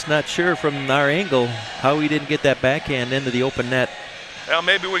Slazer. I'm just not sure from our angle how he didn't get that backhand into the open net. Well,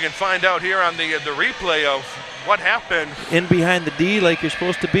 maybe we can find out here on the replay of what happened. In behind the D like you're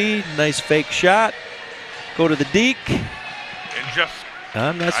supposed to be. Nice fake shot. Go to the deke. And just,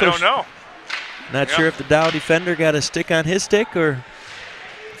 I don't know. Not sure if the Dow defender got a stick on his stick or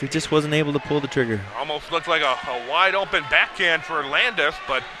if he just wasn't able to pull the trigger. Almost looked like a wide open backhand for Landis,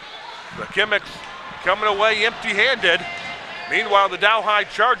 but the Chemics coming away empty-handed. Meanwhile, the Dow High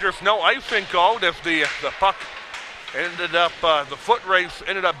Chargers, no icing called as the puck ended up, the foot race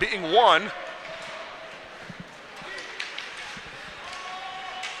ended up being won.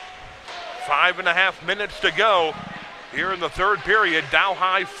 Five and a half minutes to go here in the third period. Dow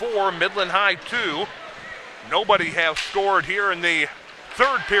High 4, Midland High 2. Nobody has scored here in the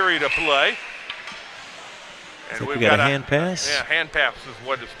third period of play. And we've got a hand pass. Yeah, hand pass is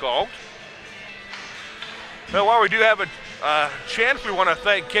what it's called. Well, while we do have a chance, we want to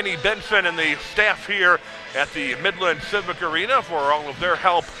thank Kenny Benson and the staff here at the Midland Civic Arena for all of their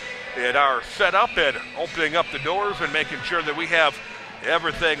help in our setup and opening up the doors and making sure that we have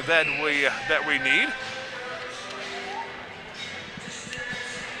everything that we need.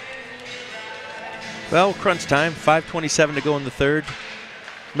 Well, crunch time, 5:27 to go in the third.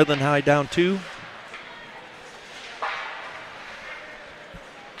 Midland High down 2.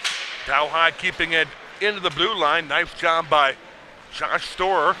 Dow High keeping it into the blue line. Nice job by Josh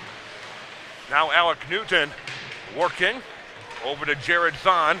Storer. Now Alec Newton working over to Jared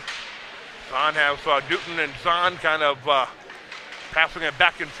Zahn. Zahn has Newton and Zahn kind of passing it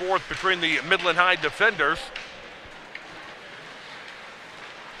back and forth between the Midland High defenders.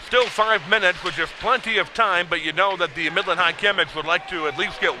 Still 5 minutes, which is plenty of time, but you know that the Midland High Chemics would like to at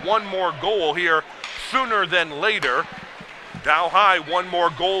least get one more goal here sooner than later. Dow High, one more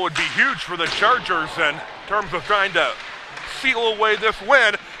goal would be huge for the Chargers in terms of trying to seal away this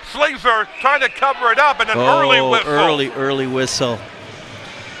win. Slazer trying to cover it up, and an early whistle. Early whistle.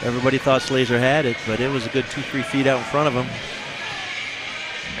 Everybody thought Slazer had it, but it was a good 2-3 feet out in front of him.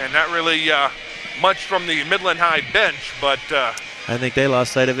 And not really much from the Midland High bench, but I think they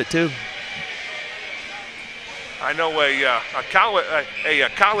lost sight of it too. I know a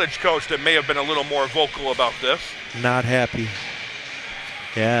college coach that may have been a little more vocal about this. Not happy.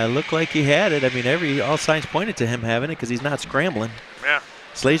 Yeah, it looked like he had it. I mean, all signs pointed to him having it because he's not scrambling. Yeah.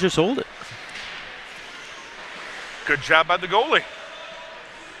 Slazer sold it. Good job by the goalie.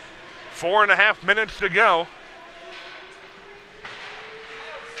 4.5 minutes to go.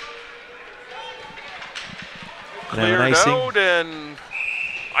 Cleared out, and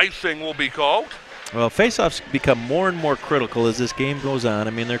icing will be called. Well, faceoffs become more and more critical as this game goes on.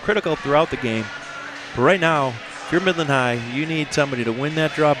 I mean, they're critical throughout the game. But right now, if you're Midland High, you need somebody to win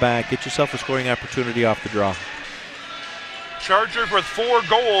that draw back, get yourself a scoring opportunity off the draw. Chargers with 4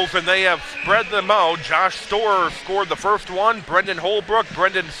 goals, and they have spread them out. Josh Storer scored the first one. Brendan Holbrook,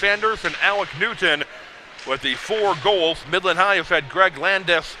 Brendan Sanders, and Alec Newton with the 4 goals. Midland High has had Greg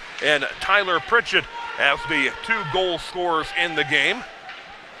Landis and Tyler Pritchett as the 2 goal scorers in the game.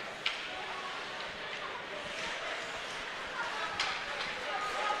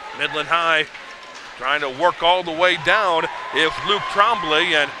 Midland High trying to work all the way down is Luke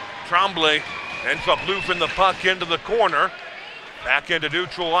Trombley, and Trombley ends up losing the puck into the corner. Back into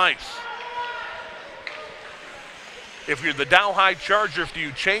neutral ice. If you're the Dow High Chargers, do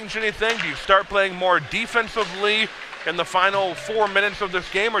you change anything? Do you start playing more defensively in the final 4 minutes of this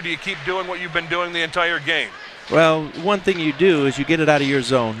game, or do you keep doing what you've been doing the entire game? Well, one thing you do is you get it out of your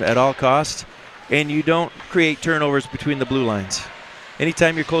zone at all costs, and you don't create turnovers between the blue lines.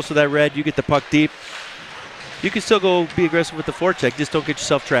 Anytime you're close to that red, you get the puck deep. You can still go be aggressive with the forecheck, just don't get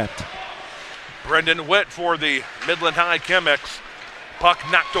yourself trapped. Brendan Witt for the Midland High Chemics. Puck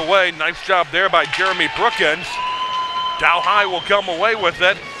knocked away. Nice job there by Jeremy Brookins. Dow High will come away with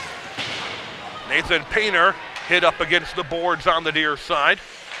it. Nathan Painter hit up against the boards on the near side.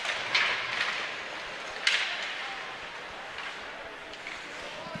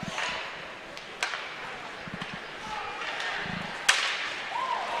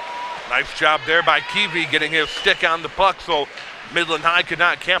 Nice job there by Keevy getting his stick on the puck so Midland High could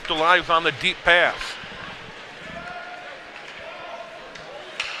not capitalize on the deep pass.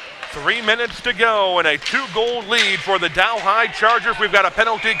 3 minutes to go and a 2-goal lead for the Dow High Chargers. We've got a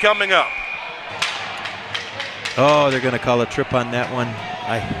penalty coming up. Oh, they're going to call a trip on that one.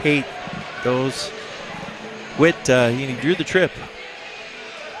 I hate those. Witt, he drew the trip.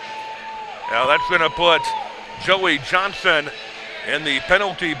 Now that's going to put Joey Johnson in the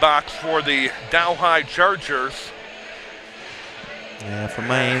penalty box for the Dow High Chargers. Yeah, from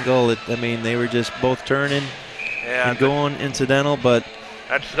my angle, I mean, they were just both turning and going incidental, but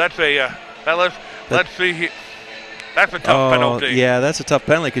let's see. That's a tough penalty. Yeah, that's a tough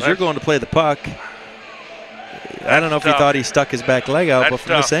penalty because you're going to play the puck. I don't know if he thought he stuck his back leg out, but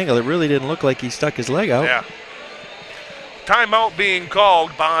from this angle, it really didn't look like he stuck his leg out. Yeah. Timeout being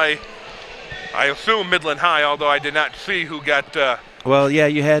called by, I assume, Midland High, although I did not see who got. Well, yeah,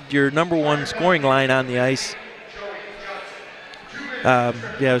 you had your _1 scoring line on the ice. Yeah,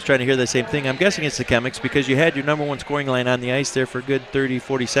 I was trying to hear the same thing. I'm guessing it's the Chemics because you had your #1 scoring line on the ice there for a good 30,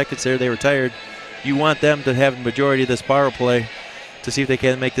 40 seconds there. They were tired. You want them to have the majority of this power play to see if they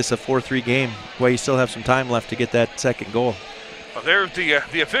can make this a 4-3 game while you still have some time left to get that second goal. Well, there's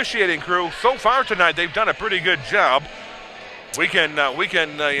the officiating crew. So far tonight, they've done a pretty good job. We can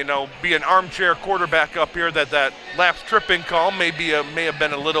be an armchair quarterback up here. That last tripping call may have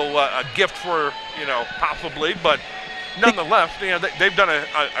been a little a gift for possibly, but nonetheless, they've done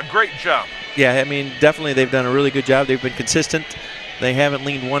a great job. Yeah, I mean, definitely they've done a really good job. They've been consistent. They haven't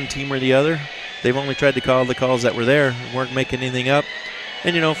leaned one team or the other. They've only tried to call the calls that were there, weren't making anything up.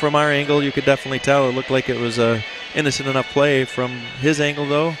 And, from our angle, you could definitely tell it looked like it was a innocent enough play. From his angle,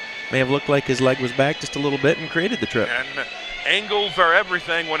 though, may have looked like his leg was back just a little bit and created the trip. And angles are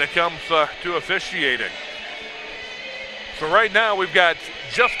everything when it comes to officiating. So right now we've got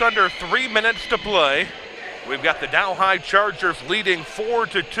just under 3 minutes to play. We've got the Dow High Chargers leading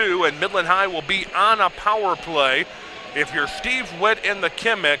 4-2, and Midland High will be on a power play. If you're Steve Witt in the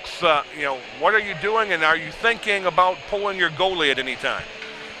Chemics, what are you doing, and are you thinking about pulling your goalie at any time?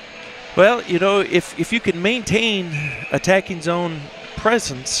 Well, if you can maintain attacking zone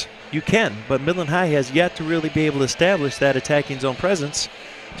presence, you can. But Midland High has yet to really be able to establish that attacking zone presence.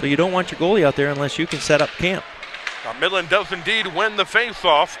 So you don't want your goalie out there unless you can set up camp. Now Midland does indeed win the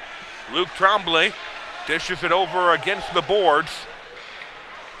faceoff. Luke Trombley dishes it over against the boards.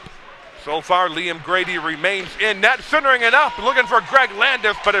 So far, Liam Grady remains in net, centering it up, looking for Greg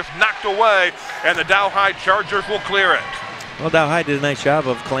Landis, but it's knocked away, and the Dow High Chargers will clear it. Well, Dow High did a nice job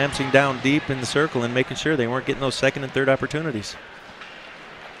of collapsing down deep in the circle and making sure they weren't getting those second and third opportunities.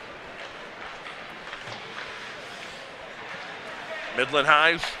 Midland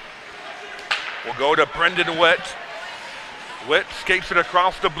Highs will go to Brendan Witt. Witt skates it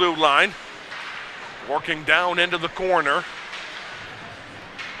across the blue line, working down into the corner.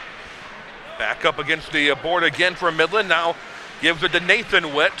 Back up against the board again for Midland. Now gives it to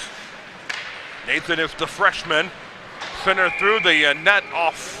Nathan Witt. Nathan is the freshman. Center through the net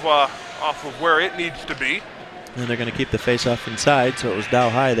off of where it needs to be. And they're going to keep the face-off inside, so it was Dow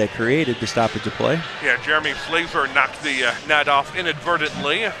High that created the stoppage of play. Yeah, Jeremy Slazer knocked the net off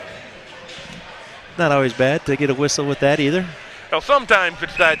inadvertently. Not always bad to get a whistle with that either. Now, sometimes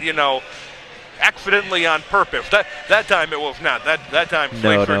it's that, you know, accidentally on purpose. That time it was not. That time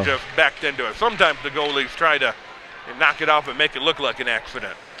Slazer just backed into it. Sometimes the goalies try to knock it off and make it look like an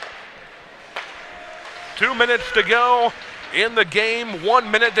accident. 2 minutes to go in the game,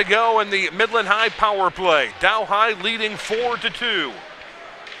 1 minute to go in the Midland High power play. Dow High leading 4-2.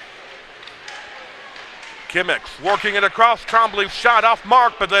 Chemics working it across. Trombley's shot off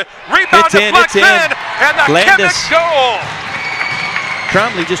mark, but the rebound deflects in, and the Chemics goal.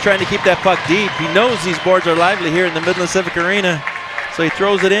 Trombley just trying to keep that puck deep. He knows these boards are lively here in the Midland Civic Arena, so he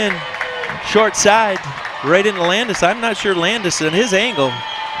throws it in. Short side, right into Landis. I'm not sure Landis and his angle,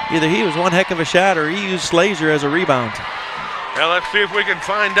 either he was one heck of a shot or he used Slazer as a rebound. Now let's see if we can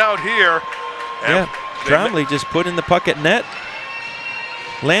find out here. Yeah, Trombley just put in the puck at net.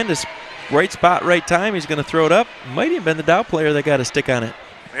 Landis, right spot, right time. He's going to throw it up. Might have been the Dow player that got a stick on it.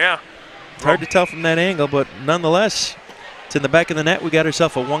 Yeah. It's hard to tell from that angle, but nonetheless, it's in the back of the net. We got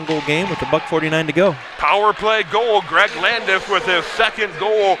ourselves a 1-goal game with $1:49 to go. Power play goal. Greg Landis with his second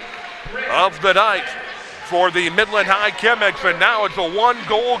goal of the night for the Midland High Chemics, and now it's a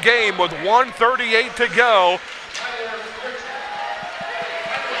 1-goal game with 1:38 to go.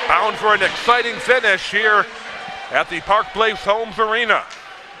 Bound for an exciting finish here at the Park Place Homes Arena.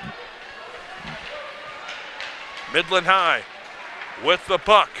 Midland High with the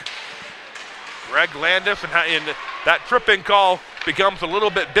puck. Greg Landis, and that tripping call becomes a little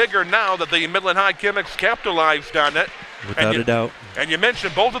bit bigger now that the Midland High Chemics capitalized on it. Without a doubt. And you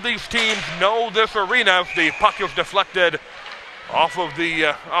mentioned both of these teams know this arena. The puck is deflected off of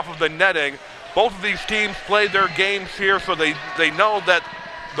the netting. Both of these teams play their games here, so they know that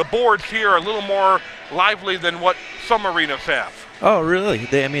the boards here are a little more lively than what some arenas have. Oh, really?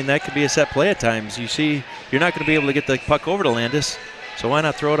 I mean, that could be a set play at times. You see, you're not going to be able to get the puck over to Landis, so why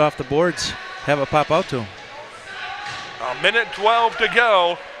not throw it off the boards, have it pop out to him? A minute 12 to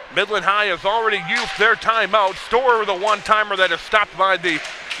go. Midland High has already used their timeout. Storer, the one-timer that is stopped by the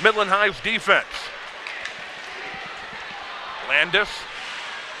Midland High's defense. Landis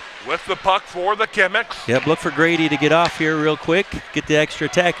with the puck for the Chemics. Yep, look for Grady to get off here real quick, get the extra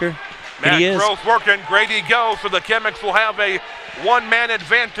attacker. Matt Gross working, Grady goes, so the Chemics will have a one-man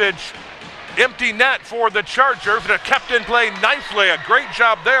advantage. Empty net for the Chargers, and it kept in play nicely. A great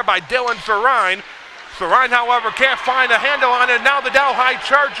job there by Dylan Sarine. Sarine, however, can't find a handle on it. Now the Dow High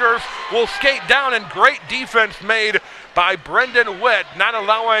Chargers will skate down, and great defense made by Brendan Witt, not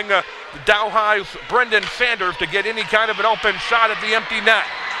allowing the Dow High's Brendan Sanders to get any kind of an open shot at the empty net.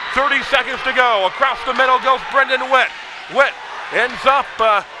 30 seconds to go. Across the middle goes Brendan Witt. Witt ends up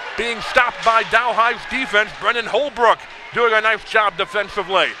being stopped by Dow High's defense. Brendan Holbrook doing a nice job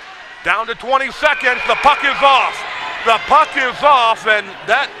defensively. Down to 20 seconds. The puck is off. The puck is off, and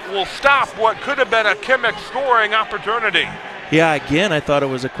that will stop what could have been a Chemic scoring opportunity. Yeah, again, I thought it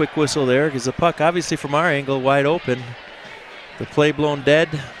was a quick whistle there because the puck, obviously from our angle, wide open. The play blown dead.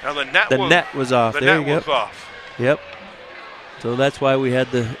 Now the net was off. The there net you was go. off. Yep. So that's why we had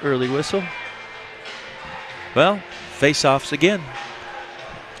the early whistle. Well, face-offs again.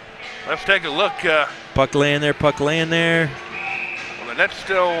 Let's take a look. Puck laying there, puck laying there. Well, the net's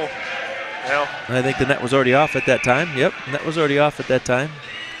still, well. I think the net was already off at that time. Yep, net was already off at that time.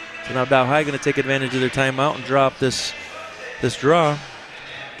 So now Dow High going to take advantage of their timeout and draw up this draw.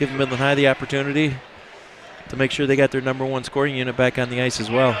 Give Midland High the opportunity to make sure they got their #1 scoring unit back on the ice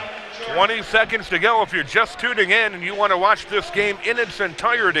as well. 20 seconds to go. If you're just tuning in and you want to watch this game in its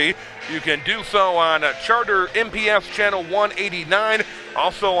entirety, you can do so on Charter MPS channel 189,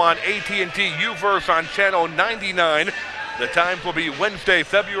 also on AT&T UVerse on channel 99. The times will be Wednesday,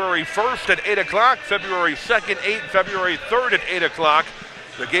 February 1st at 8 o'clock, February 2nd, 8, February 3rd at 8 o'clock.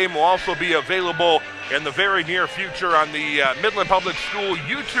 The game will also be available in the very near future on the Midland Public School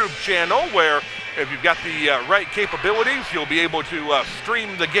YouTube channel, where if you've got the right capabilities, you'll be able to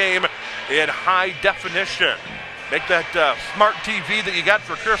stream the game in high definition. Make that smart TV that you got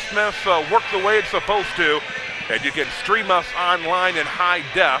for Christmas work the way it's supposed to, and you can stream us online in high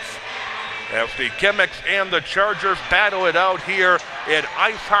def as the Chemics and the Chargers battle it out here in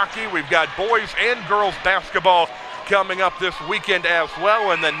ice hockey. We've got boys and girls basketball coming up this weekend as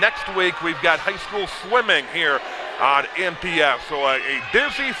well, and then next week we've got high school swimming here on MPS. So a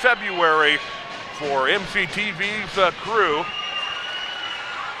busy February for MCTV's crew.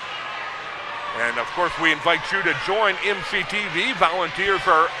 And of course we invite you to join MCTV. Volunteers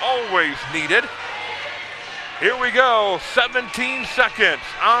are always needed. Here we go, 17 seconds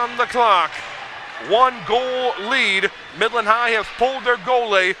on the clock. 1-goal lead. Midland High has pulled their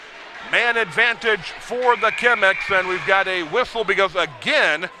goalie. Man advantage for the Chemics, and we've got a whistle because,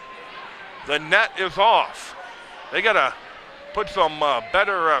 again, the net is off. They got to put some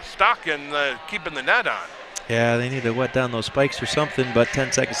better stock in keeping the net on. Yeah, they need to wet down those spikes or something, but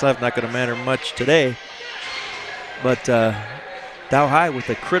 10 seconds left, not going to matter much today. But Dow High with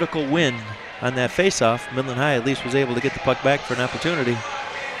a critical win on that faceoff. Midland High at least was able to get the puck back for an opportunity.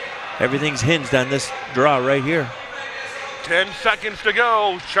 Everything's hinged on this draw right here. 10 seconds to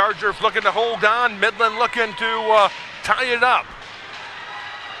go. Chargers looking to hold on. Midland looking to tie it up.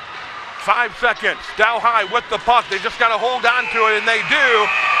 5 seconds. Dow High with the puck. They just got to hold on to it, and they do.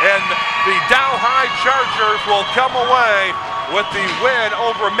 And the Dow High Chargers will come away with the win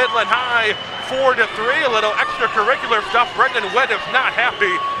over Midland High 4-3. A little extracurricular stuff. Brendan Witt is not happy.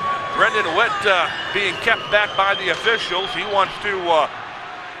 Brendan Witt being kept back by the officials. He wants to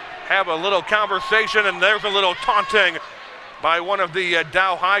have a little conversation, and there's a little taunting by one of the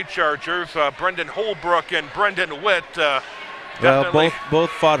Dow High Chargers, Brendan Holbrook and Brendan Witt. Well, both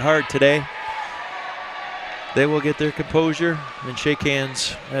fought hard today. They will get their composure and shake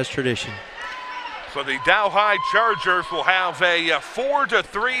hands as tradition. So the Dow High Chargers will have a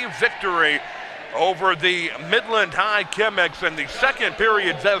 4-3 victory over the Midland High Chemics, and the second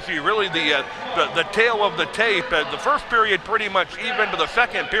period, Zessie, really the tail of the tape. The first period pretty much even, but the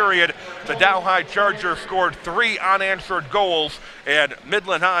second period, the Dow High Chargers scored 3 unanswered goals, and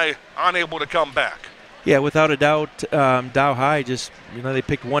Midland High unable to come back. Yeah, without a doubt, Dow High just, they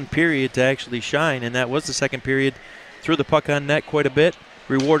picked one period to actually shine, and that was the second period. Threw the puck on net quite a bit,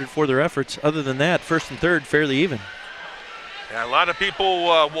 rewarded for their efforts. Other than that, first and third, fairly even. Yeah, a lot of people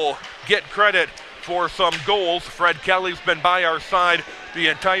will get credit for some goals. Fred Kelly's been by our side the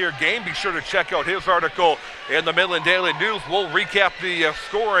entire game. Be sure to check out his article in the Midland Daily News. We'll recap the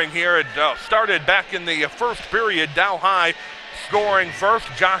scoring here. It started back in the first period. Dow High scoring first.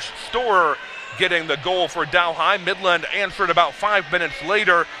 Josh Storer getting the goal for Dow High. Midland answered about 5 minutes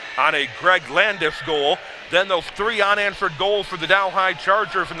later on a Greg Landis goal. Then those 3 unanswered goals for the Dow High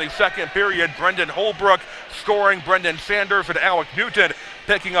Chargers in the second period. Brendan Holbrook scoring, Brendan Sanders and Alec Newton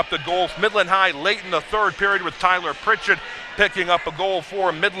picking up the goals. Midland High late in the third period with Tyler Pritchett picking up a goal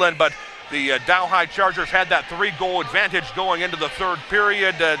for Midland, but the Dow High Chargers had that 3-goal advantage going into the third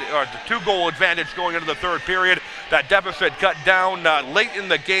period, or the 2-goal advantage going into the third period. That deficit cut down late in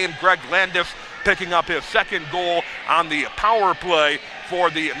the game. Greg Landis picking up his second goal on the power play for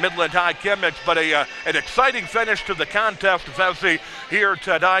the Midland High Chemics, but an exciting finish to the contest, Vesey, here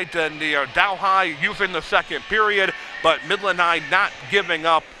tonight, and the Dow High using the second period, but Midland High not giving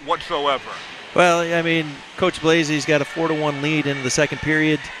up whatsoever. Well, I mean, Coach Blasey's got a 4-1 lead into the second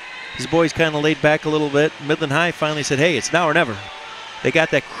period. His boys kind of laid back a little bit. Midland High finally said, hey, it's now or never. They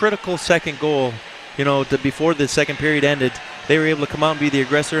got that critical second goal, before the second period ended. They were able to come out and be the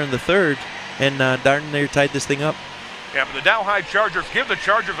aggressor in the third, and darn, they tied this thing up. Yeah, but the Dow High Chargers, give the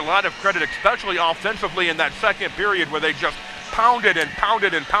Chargers a lot of credit, especially offensively in that second period where they just pounded and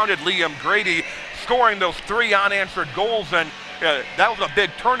pounded and pounded Liam Grady, scoring those 3 unanswered goals, and that was a big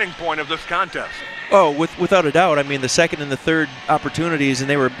turning point of this contest. Oh, without a doubt. I mean, the second and the third opportunities, and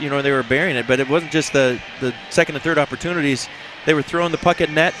they were burying it, but it wasn't just the second and third opportunities. They were throwing the puck at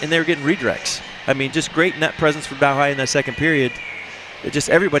net, and they were getting redirects. I mean, just great net presence from Dow High in that second period. Just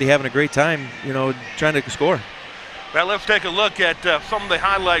everybody having a great time, trying to score. Well, let's take a look at some of the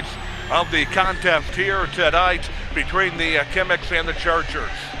highlights of the contest here tonight between the Chemics and the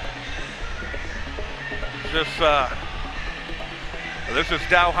Chargers. This is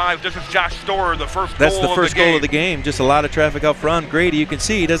Dow High. This is Josh Storer, the first goal of the game. That's the first goal of the game. Just a lot of traffic out front. Grady, you can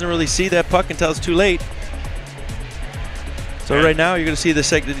see, he doesn't really see that puck until it's too late. So right now you're going to see the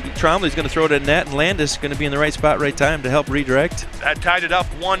Trombley's going to throw it at net, and Landis is going to be in the right spot, right time to help redirect. That tied it up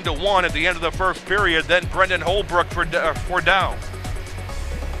 1-1 at the end of the first period. Then Brendan Holbrook for Dow.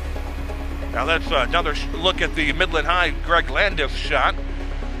 Now that's another look at the Midland High Greg Landis shot.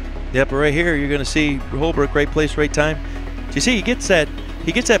 Yep, but right here you're going to see Holbrook, right place, right time. So you see he gets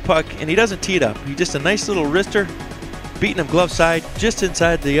that puck and he doesn't tee it up. He just a nice little wrister, beating him glove side, just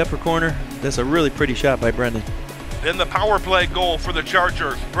inside the upper corner. That's a really pretty shot by Brendan. Then the power play goal for the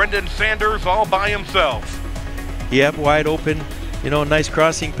Chargers. Brendan Sanders all by himself. Yep, wide open. Nice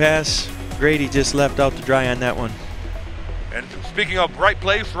crossing pass. Grady just left out to dry on that one. And speaking of right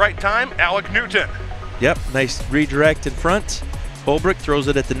place, right time, Alec Newton. Yep, nice redirect in front. Holbrook throws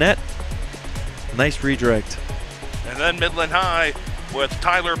it at the net. Nice redirect. And then Midland High with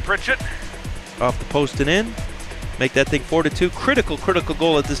Tyler Pritchett. Off the post and in. Make that thing 4-2. Critical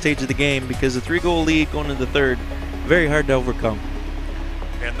goal at this stage of the game because the 3-goal lead going into the third, very hard to overcome.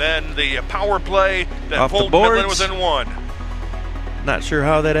 And then the power play that Off the pulled boards. Midland within one. Not sure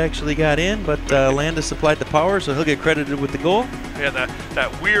how that actually got in, but Landis supplied the power, so he'll get credited with the goal. Yeah,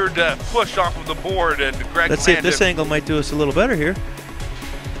 that weird push off of the board, and Greg Let's see if this angle might do us a little better here.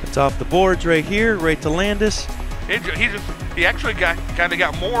 It's off the boards right here, right to Landis. He actually kind of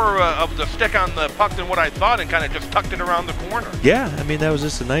got more of the stick on the puck than what I thought, and kind of just tucked it around the corner. Yeah, I mean, that was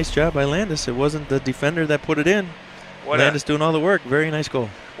just a nice job by Landis. It wasn't the defender that put it in. Landis doing all the work. Very nice goal.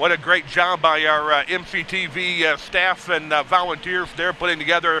 What a great job by our MCTV staff and volunteers there, putting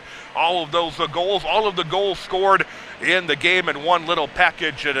together all of those goals. All of the goals scored in the game in one little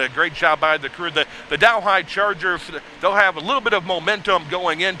package, and a great job by the crew. The Dow High Chargers, they'll have a little bit of momentum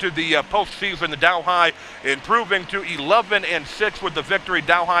going into the postseason. The Dow High improving to 11-6 with the victory.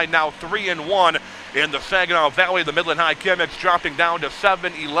 Dow High now 3-1 in the Saginaw Valley. The Midland High Chemics dropping down to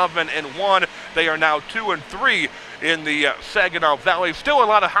 7-11-1. They are now 2-3 in the Saginaw Valley. Still a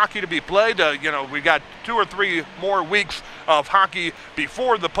lot of hockey to be played. We got 2 or 3 more weeks of hockey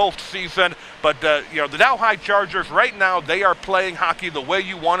before the postseason. But, the Dow High Chargers right now, they are playing hockey the way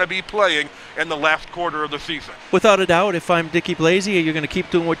you want to be playing in the last quarter of the season. Without a doubt, if I'm Dickie Blasey, you're going to keep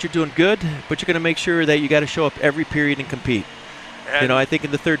doing what you're doing good, but you're going to make sure that you got to show up every period and compete. And I think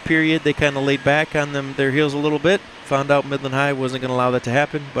in the third period, they kind of laid back on their heels a little bit. Found out Midland High wasn't going to allow that to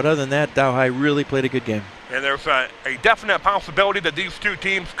happen. But other than that, Dow High really played a good game. And there's a definite possibility that these two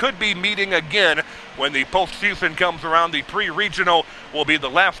teams could be meeting again when the postseason comes around. The pre-regional will be the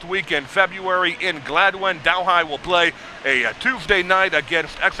last week in February in Gladwin. Dow High will play a Tuesday night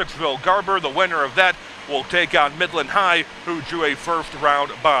against Essexville Garber. The winner of that will take on Midland High, who drew a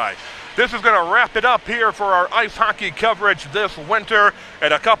first-round bye. This is going to wrap it up here for our ice hockey coverage this winter.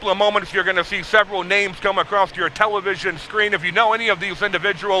 In a couple of moments, you're going to see several names come across your television screen. If you know any of these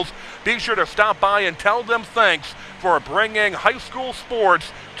individuals, be sure to stop by and tell them thanks for bringing high school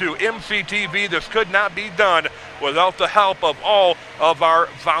sports to MCTV. This could not be done without the help of all of our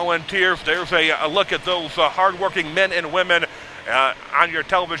volunteers. There's a look at those hardworking men and women on your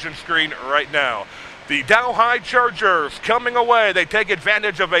television screen right now. The Dow High Chargers coming away. They take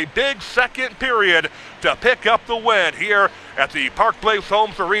advantage of a big second period to pick up the win here at the Park Place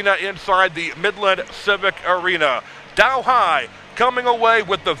Homes Arena inside the Midland Civic Arena. Dow High coming away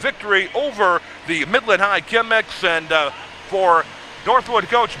with the victory over the Midland High Chemics. And for Northwood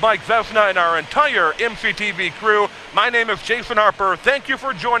coach Mike Vesna and our entire MCTV crew, my name is Jason Harper. Thank you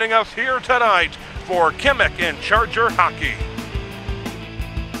for joining us here tonight for Chemic and Charger Hockey.